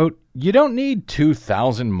 Quote, "You don't need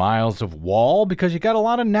 2,000 miles of wall because you got a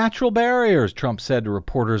lot of natural barriers," Trump said to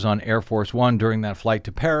reporters on Air Force One during that flight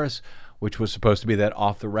to Paris, which was supposed to be that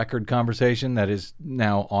off-the-record conversation that is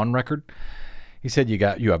now on record. He said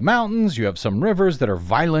you have mountains, you have some rivers that are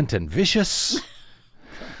violent and vicious.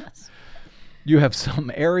 You have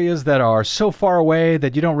some areas that are so far away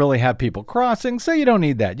that you don't really have people crossing, so you don't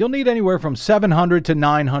need that. You'll need anywhere from 700 to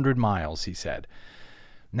 900 miles, he said.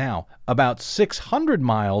 Now, about 600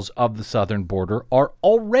 miles of the southern border are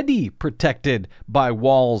already protected by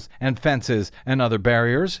walls and fences and other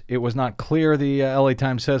barriers. It was not clear, the LA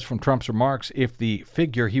Times says from Trump's remarks, if the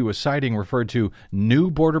figure he was citing referred to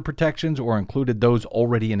new border protections or included those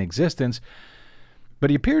already in existence.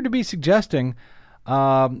 But he appeared to be suggesting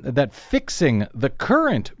that fixing the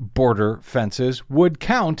current border fences would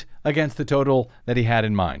count against the total that he had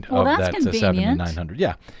in mind. Well, of that's that convenient. 7,900.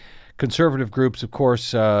 Yeah. Conservative groups, of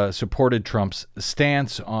course, supported Trump's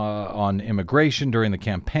stance on immigration during the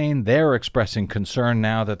campaign. They're expressing concern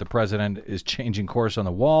now that the president is changing course on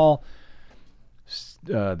the wall.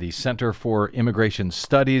 The Center for Immigration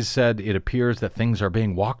Studies said it appears that things are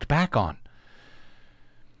being walked back on.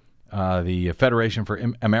 The Federation for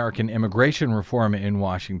American Immigration Reform in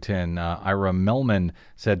Washington, Ira Melman,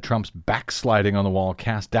 said Trump's backsliding on the wall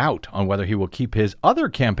cast doubt on whether he will keep his other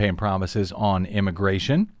campaign promises on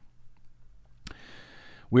immigration.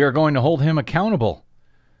 We are going to hold him accountable,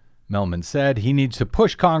 Melman said. He needs to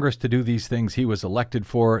push Congress to do these things he was elected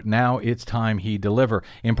for. Now it's time he deliver.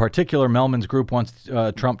 In particular, Melman's group wants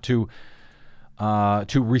Trump to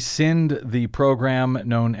rescind the program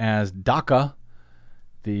known as DACA,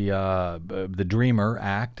 the Dreamer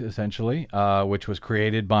Act, essentially, which was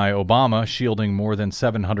created by Obama, shielding more than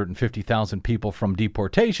 750,000 people from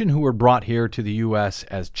deportation who were brought here to the U.S.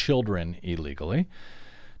 as children illegally.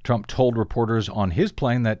 Trump told reporters on his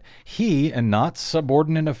plane that he and not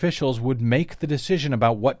subordinate officials would make the decision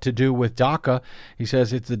about what to do with DACA. He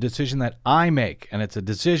says it's the decision that I make, and it's a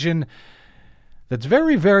decision that's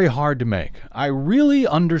very, very hard to make. I really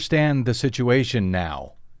understand the situation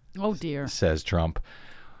now. Oh, dear. Says Trump.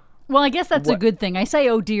 Well, I guess that's a good thing. I say,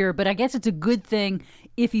 oh, dear, but I guess it's a good thing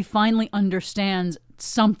if he finally understands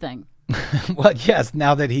something. Well, yes,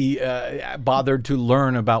 now that he bothered to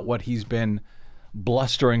learn about what he's been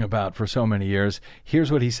blustering about for so many years.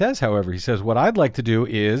 Here's what he says, however. He says, what I'd like to do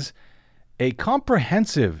is a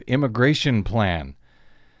comprehensive immigration plan.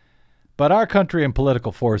 But our country and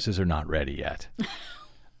political forces are not ready yet.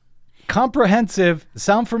 Comprehensive,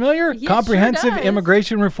 sound familiar? Yes, Comprehensive sure does.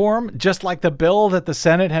 immigration reform, just like the bill that the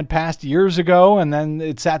Senate had passed years ago, and then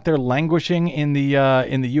it sat there languishing in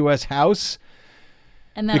the U.S. House.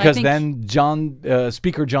 And then because then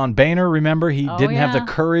Speaker John Boehner, remember, he didn't have the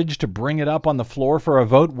courage to bring it up on the floor for a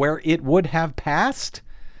vote where it would have passed.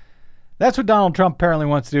 That's what Donald Trump apparently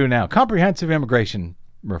wants to do now. Comprehensive immigration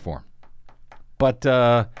reform. But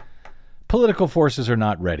political forces are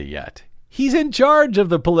not ready yet. He's in charge of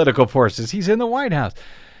the political forces. He's in the White House.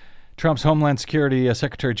 Trump's Homeland Security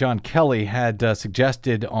Secretary John Kelly had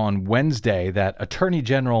suggested on Wednesday that Attorney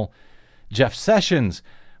General Jeff Sessions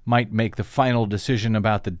might make the final decision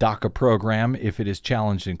about the DACA program if it is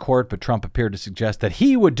challenged in court, but Trump appeared to suggest that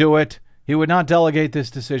he would do it. He would not delegate this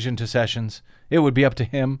decision to Sessions. It would be up to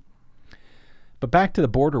him. But back to the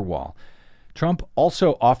border wall. Trump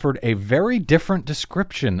also offered a very different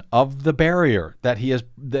description of the barrier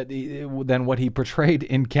than what he portrayed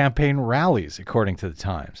in campaign rallies, according to the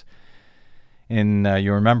Times.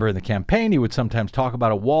 You remember in the campaign, he would sometimes talk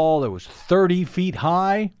about a wall that was 30 feet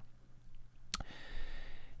high.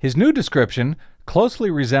 His new description closely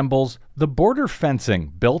resembles the border fencing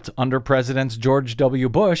built under Presidents George W.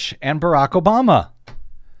 Bush and Barack Obama.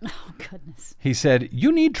 Oh, goodness. He said,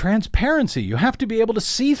 you need transparency. You have to be able to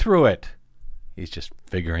see through it. He's just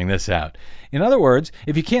figuring this out. In other words,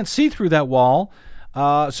 if you can't see through that wall,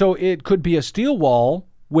 so it could be a steel wall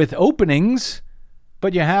with openings,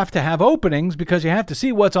 but you have to have openings because you have to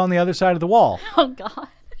see what's on the other side of the wall. Oh, God.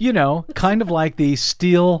 You know, kind of like the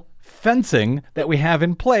steel fencing that we have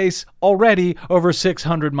in place already over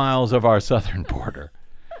 600 miles of our southern border.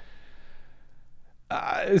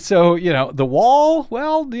 So, the wall,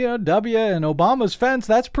 W and Obama's fence,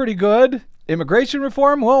 that's pretty good. Immigration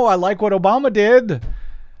reform, whoa, I like what Obama did.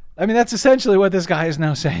 I mean, that's essentially what this guy is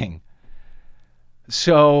now saying.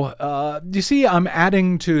 So, you see, I'm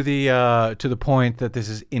adding to the point that this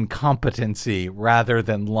is incompetency rather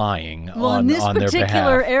than lying on their behalf. Well, in this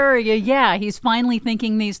particular area, yeah, he's finally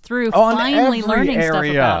thinking these through, finally learning stuff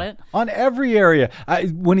about it. On every area.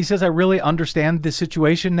 When he says, I really understand the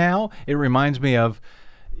situation now, it reminds me of,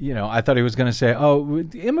 I thought he was going to say, oh,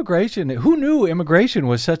 immigration. Who knew immigration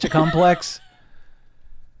was such a complex...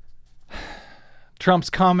 Trump's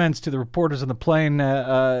comments to the reporters on the plane,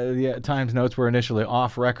 the Times notes, were initially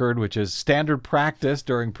off record, which is standard practice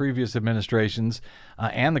during previous administrations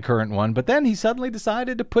and the current one. But then he suddenly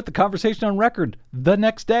decided to put the conversation on record the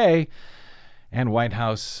next day. And White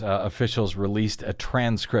House officials released a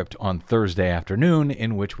transcript on Thursday afternoon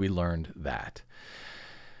in which we learned that.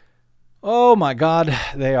 Oh, my God.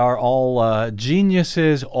 They are all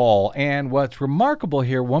geniuses, all. And what's remarkable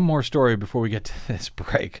here, one more story before we get to this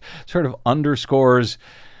break, sort of underscores,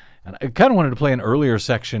 and I kind of wanted to play an earlier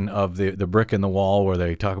section of the brick in the wall where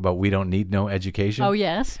they talk about we don't need no education. Oh,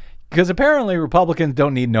 yes. Because apparently Republicans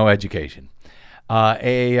don't need no education.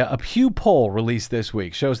 A Pew poll released this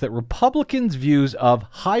week shows that Republicans' views of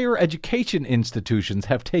higher education institutions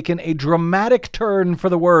have taken a dramatic turn for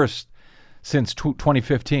the worse since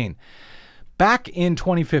 2015. Back in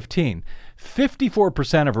 2015,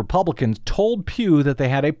 54% of Republicans told Pew that they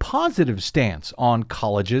had a positive stance on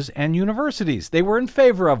colleges and universities. They were in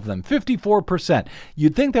favor of them, 54%.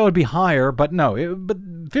 You'd think that would be higher, but no.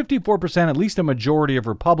 But 54%, at least a majority of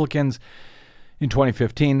Republicans in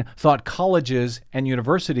 2015, thought colleges and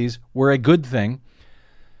universities were a good thing.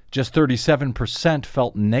 Just 37%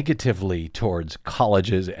 felt negatively towards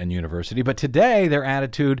colleges and university. But today, their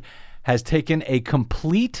attitude has taken a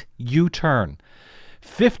complete U-turn.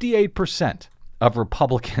 58% of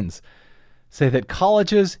Republicans say that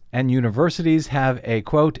colleges and universities have a,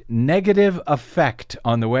 quote, negative effect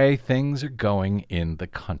on the way things are going in the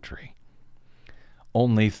country.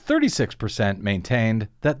 Only 36% maintained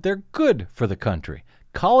that they're good for the country.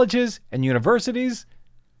 Colleges and universities,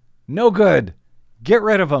 no good. Get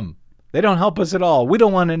rid of them. They don't help us at all. We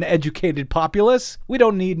don't want an educated populace. We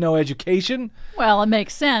don't need no education. Well, it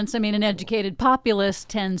makes sense. I mean, an educated populace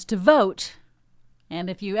tends to vote. And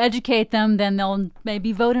if you educate them, then they'll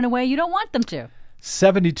maybe vote in a way you don't want them to.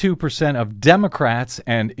 72% of Democrats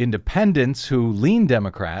and independents who lean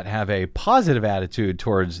Democrat have a positive attitude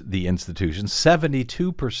towards the institution,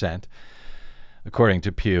 72%, according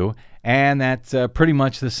to Pew. And that's pretty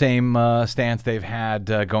much the same stance they've had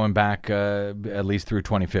going back at least through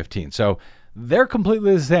 2015. So they're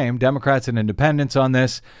completely the same, Democrats and independents, on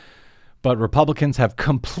this. But Republicans have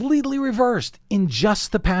completely reversed in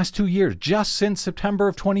just the past 2 years, just since September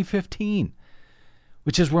of 2015,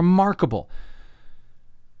 which is remarkable.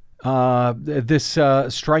 This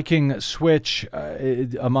striking switch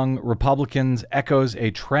among Republicans echoes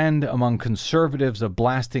a trend among conservatives of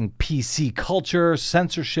blasting PC culture,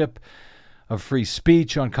 censorship of free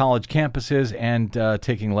speech on college campuses, and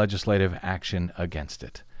taking legislative action against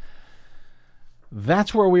it.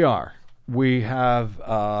 That's where we are. We have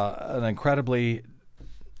an incredibly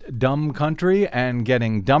dumb country and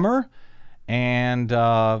getting dumber. And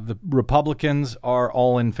the Republicans are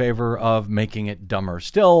all in favor of making it dumber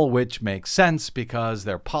still, which makes sense because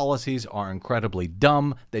their policies are incredibly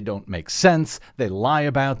dumb. They don't make sense. They lie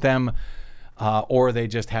about them, or they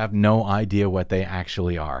just have no idea what they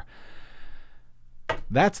actually are.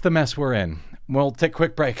 That's the mess we're in. We'll take a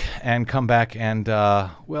quick break and come back and,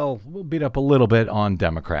 we'll beat up a little bit on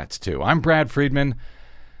Democrats, too. I'm Brad Friedman.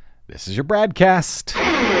 This is your BradCast.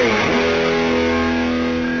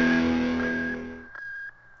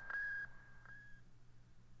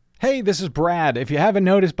 Hey, this is Brad. If you haven't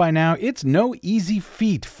noticed by now, it's no easy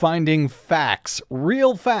feat finding facts,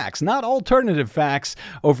 real facts, not alternative facts,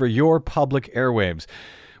 over your public airwaves.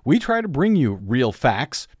 We try to bring you real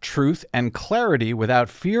facts, truth, and clarity without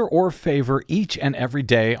fear or favor each and every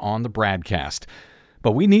day on the BradCast.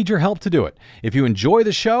 But we need your help to do it. If you enjoy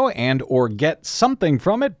the show and or get something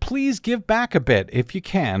from it, please give back a bit if you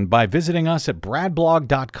can by visiting us at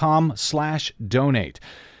bradblog.com/donate.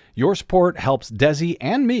 Your support helps Desi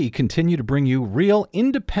and me continue to bring you real,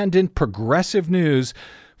 independent, progressive news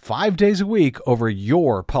 5 days a week over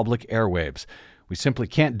your public airwaves. We simply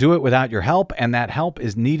can't do it without your help, and that help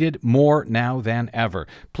is needed more now than ever.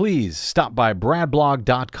 Please stop by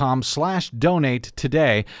bradblog.com/donate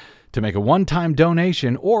today to make a one-time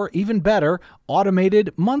donation or, even better,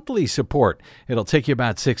 automated monthly support. It'll take you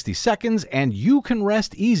about 60 seconds, and you can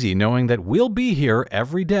rest easy knowing that we'll be here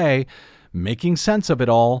every day making sense of it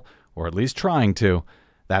all, or at least trying to.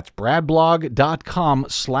 That's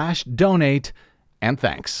bradblog.com/donate, and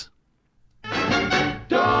thanks.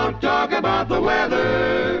 Don't talk about the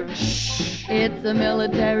weather. It's a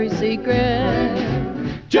military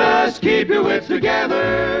secret. Just keep your wits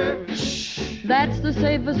together. That's the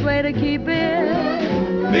safest way to keep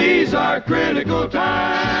it. These are critical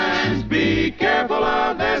times. Be careful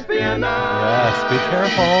of espionage. Yes, be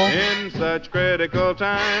careful. In such critical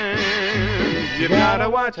times, you've got to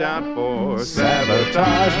watch out for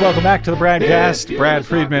sabotage. Welcome back to the BradCast. Brad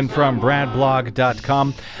Friedman from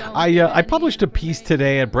bradblog.com. I published a piece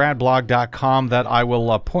today at bradblog.com that I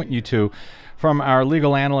will point you to from our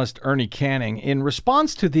legal analyst Ernie Canning in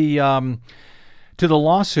response to the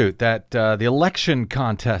lawsuit that the election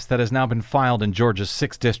contest that has now been filed in Georgia's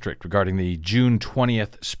 6th District regarding the June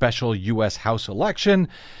 20th special U.S. House election,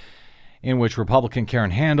 in which Republican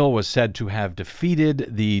Karen Handel was said to have defeated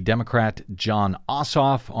the Democrat Jon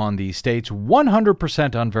Ossoff on the state's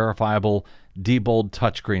 100% unverifiable Diebold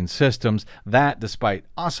touchscreen systems. That, despite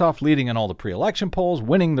Ossoff leading in all the pre-election polls,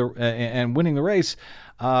 winning the race,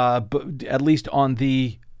 but at least on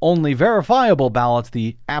the only verifiable ballots,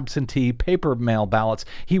 the absentee paper mail ballots.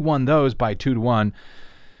 He won those by 2-1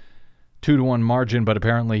 margin, but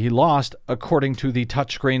apparently he lost according to the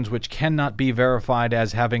touchscreens, which cannot be verified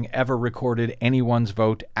as having ever recorded anyone's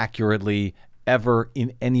vote accurately ever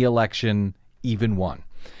in any election, even one.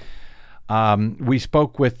 We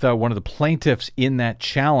spoke with one of the plaintiffs in that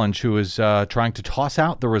challenge who is trying to toss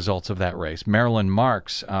out the results of that race, Marilyn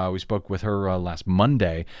Marks. We spoke with her last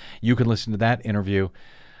Monday. You can listen to that interview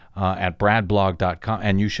at bradblog.com,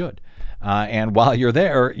 and you should. And while you're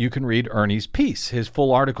there, you can read Ernie's piece, his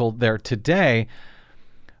full article there today.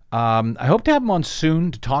 I hope to have him on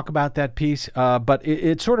soon to talk about that piece, but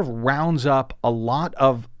it sort of rounds up a lot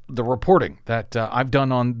of the reporting that I've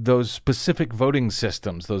done on those specific voting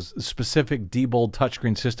systems, those specific Diebold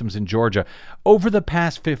touchscreen systems in Georgia over the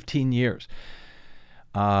past 15 years.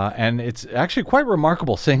 And it's actually quite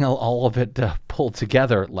remarkable seeing all of it pulled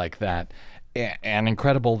together like that, and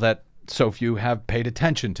incredible that so few have paid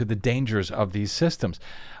attention to the dangers of these systems.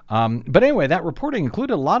 But anyway, that reporting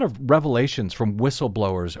included a lot of revelations from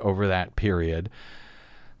whistleblowers over that period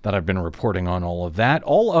that I've been reporting on all of that,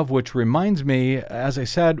 all of which reminds me, as I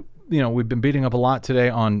said, we've been beating up a lot today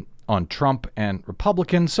on Trump and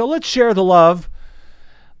Republicans. So let's share the love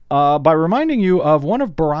by reminding you of one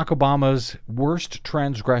of Barack Obama's worst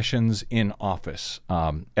transgressions in office,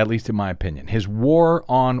 at least in my opinion, his war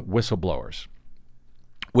on whistleblowers,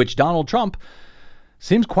 which Donald Trump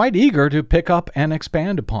seems quite eager to pick up and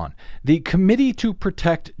expand upon. The Committee to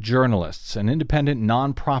Protect Journalists, an independent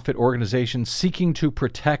nonprofit organization seeking to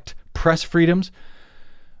protect press freedoms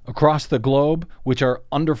across the globe, which are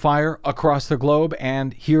under fire across the globe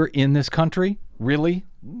and here in this country, really,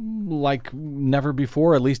 like never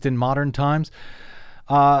before, at least in modern times.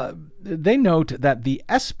 They note that the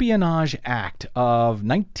Espionage Act of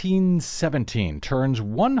 1917 turns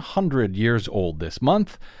 100 years old this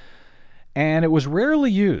month, and it was rarely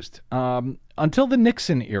used until the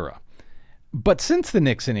Nixon era. But since the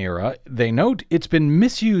Nixon era, they note it's been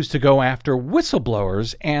misused to go after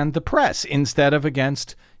whistleblowers and the press instead of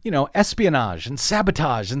against, espionage and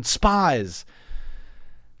sabotage and spies,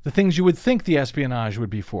 the things you would think the espionage would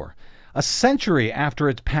be for. A century after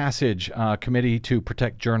its passage, Committee to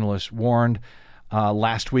Protect Journalists warned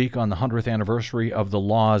last week on the 100th anniversary of the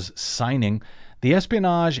law's signing, the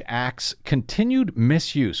Espionage Act's continued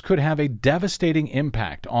misuse could have a devastating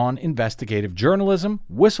impact on investigative journalism,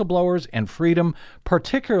 whistleblowers, and freedom,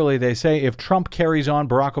 particularly, they say, if Trump carries on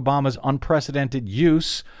Barack Obama's unprecedented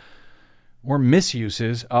use or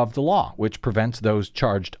misuses of the law, which prevents those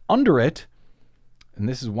charged under it, and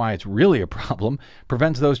this is why it's really a problem,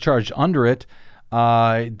 prevents those charged under it,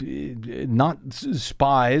 not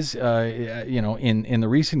spies, in the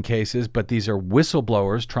recent cases, but these are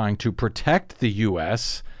whistleblowers trying to protect the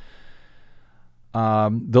U.S.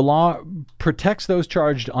 The law protects those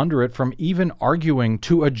charged under it from even arguing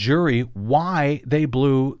to a jury why they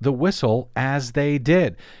blew the whistle as they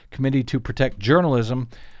did. Committee to Protect Journalism.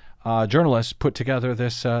 Journalists put together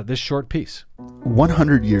this short piece.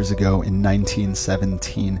 100 years ago in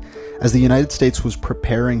 1917, as the United States was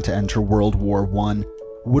preparing to enter World War I,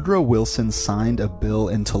 Woodrow Wilson signed a bill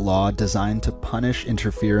into law designed to punish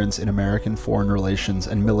interference in American foreign relations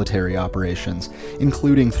and military operations,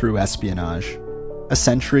 including through espionage. A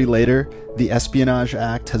century later, the Espionage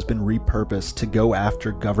Act has been repurposed to go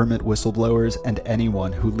after government whistleblowers and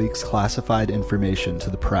anyone who leaks classified information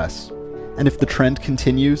to the press. And if the trend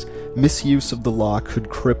continues, misuse of the law could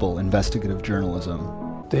cripple investigative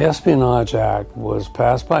journalism. The Espionage Act was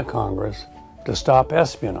passed by Congress to stop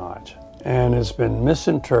espionage, and it's been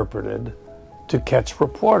misinterpreted to catch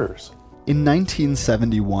reporters. In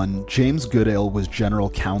 1971, James Goodale was general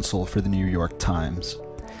counsel for the New York Times.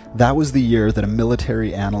 That was the year that a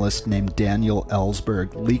military analyst named Daniel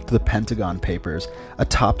Ellsberg leaked the Pentagon Papers, a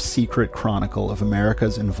top-secret chronicle of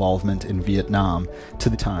America's involvement in Vietnam, to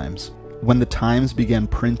the Times. When the Times began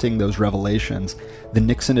printing those revelations, the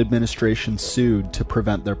Nixon administration sued to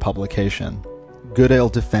prevent their publication. Goodale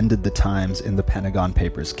defended the Times in the Pentagon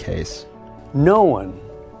Papers case. No one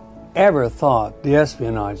ever thought the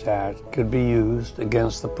Espionage Act could be used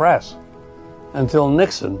against the press until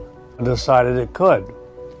Nixon decided it could.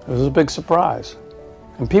 It was a big surprise.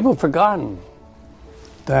 And people have forgotten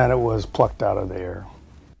that it was plucked out of the air.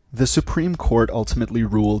 The Supreme Court ultimately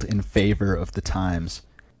ruled in favor of the Times.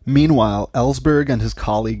 Meanwhile, Ellsberg and his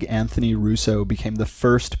colleague Anthony Russo became the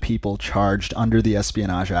first people charged under the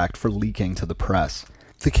Espionage Act for leaking to the press.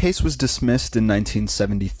 The case was dismissed in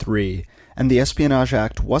 1973, and the Espionage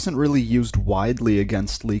Act wasn't really used widely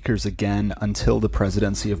against leakers again until the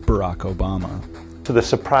presidency of Barack Obama. To the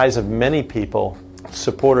surprise of many people,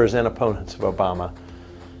 supporters and opponents of Obama,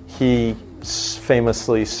 He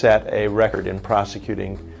famously set a record in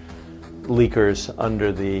prosecuting leakers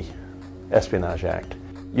under the Espionage Act.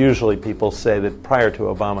 Usually people say that prior to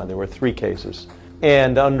Obama there were 3 cases,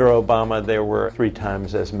 and under Obama there were 3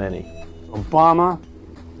 times as many. Obama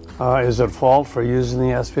is at fault for using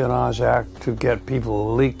the Espionage Act to get people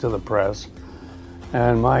to leak to the press.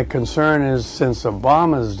 And my concern is, since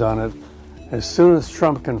Obama's done it, as soon as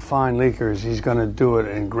Trump can find leakers, he's going to do it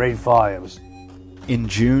in great volumes. In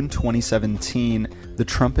June 2017, the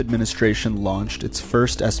Trump administration launched its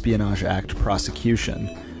first Espionage Act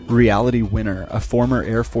prosecution. Reality Winner, a former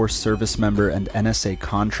Air Force service member and NSA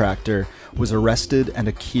contractor, was arrested and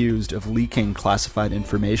accused of leaking classified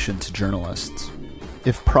information to journalists.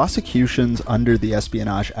 If prosecutions under the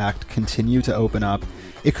Espionage Act continue to open up,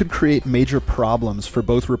 it could create major problems for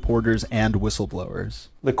both reporters and whistleblowers.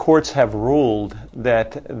 The courts have ruled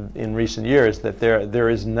that in recent years that there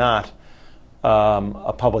is not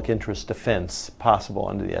a public interest defense possible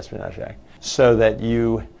under the Espionage Act, so that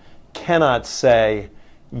you cannot say,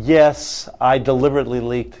 yes, I deliberately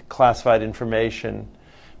leaked classified information,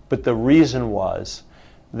 but the reason was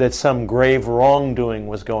that some grave wrongdoing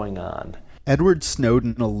was going on. Edward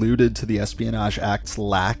Snowden alluded to the Espionage Act's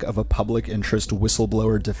lack of a public interest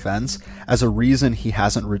whistleblower defense as a reason he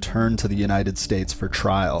hasn't returned to the United States for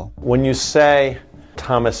trial. When you say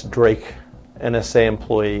Thomas Drake, NSA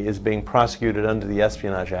employee, is being prosecuted under the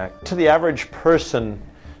Espionage Act, to the average person,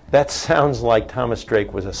 that sounds like Thomas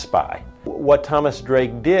Drake was a spy. What Thomas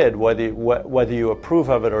Drake did, whether you approve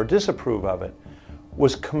of it or disapprove of it,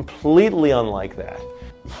 was completely unlike that.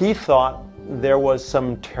 He thought there was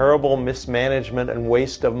some terrible mismanagement and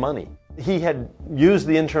waste of money. He had used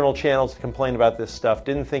the internal channels to complain about this stuff,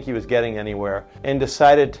 didn't think he was getting anywhere, and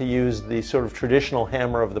decided to use the sort of traditional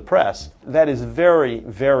hammer of the press. That is very,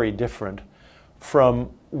 very different from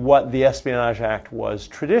what the Espionage Act was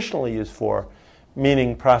traditionally used for,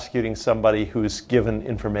 meaning prosecuting somebody who's given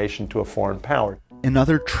information to a foreign power.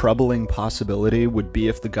 Another troubling possibility would be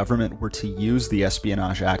if the government were to use the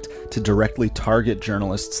Espionage Act to directly target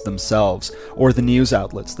journalists themselves or the news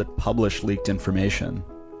outlets that publish leaked information.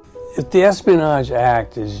 If the Espionage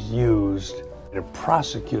Act is used to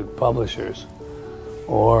prosecute publishers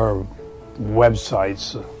or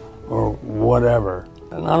websites or whatever,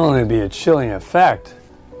 not only would it be a chilling effect,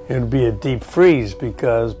 it would be a deep freeze,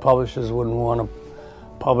 because publishers wouldn't want to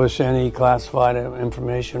publish any classified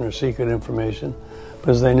information or secret information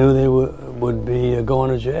because they knew they would be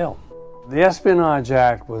going to jail. The Espionage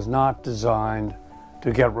Act was not designed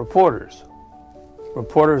to get reporters.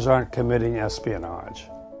 Reporters aren't committing espionage.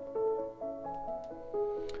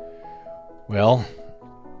 Well,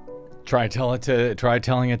 try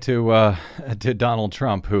telling it to Donald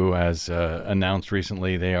Trump, who has announced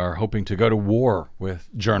recently they are hoping to go to war with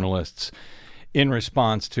journalists in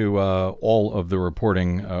response to all of the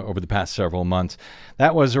reporting over the past several months.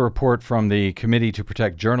 That was a report from the Committee to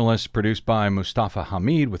Protect Journalists, produced by Mustafa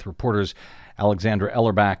Hamid, with reporters Alexandra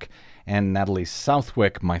Ellerbach and Natalie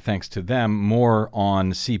Southwick. My thanks to them. More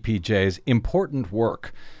on CPJ's important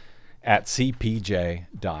work at cpj.org.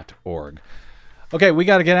 Okay, we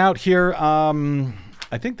got to get out here.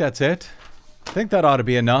 I think that's it. I think that ought to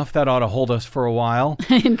be enough. That ought to hold us for a while.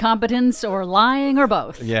 Incompetence or lying or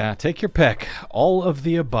both. Yeah, take your pick. All of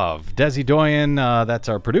the above. Desi Doyen, that's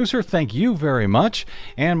our producer. Thank you very much.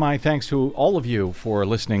 And my thanks to all of you for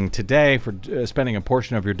listening today, for spending a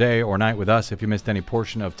portion of your day or night with us. If you missed any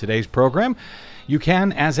portion of today's program, you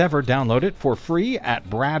can, as ever, download it for free at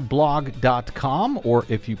bradblog.com, or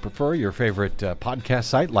if you prefer your favorite podcast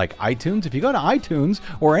site like iTunes. If you go to iTunes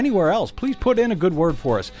or anywhere else, please put in a good word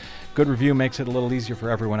for us. Good review makes it a little easier for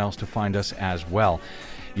everyone else to find us as well.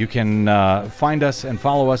 You can find us and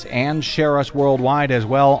follow us and share us worldwide as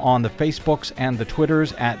well on the Facebooks and the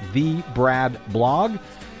Twitters at The Brad Blog.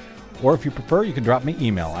 Or if you prefer, you can drop me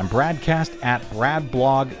email. I'm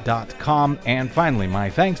bradcast@bradblog.com. And finally, my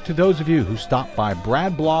thanks to those of you who stopped by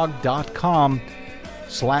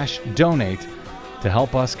bradblog.com/donate to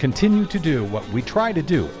help us continue to do what we try to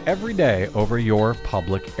do every day over your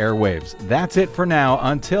public airwaves. That's it for now.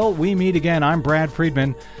 Until we meet again, I'm Brad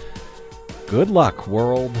Friedman. Good luck,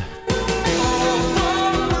 world.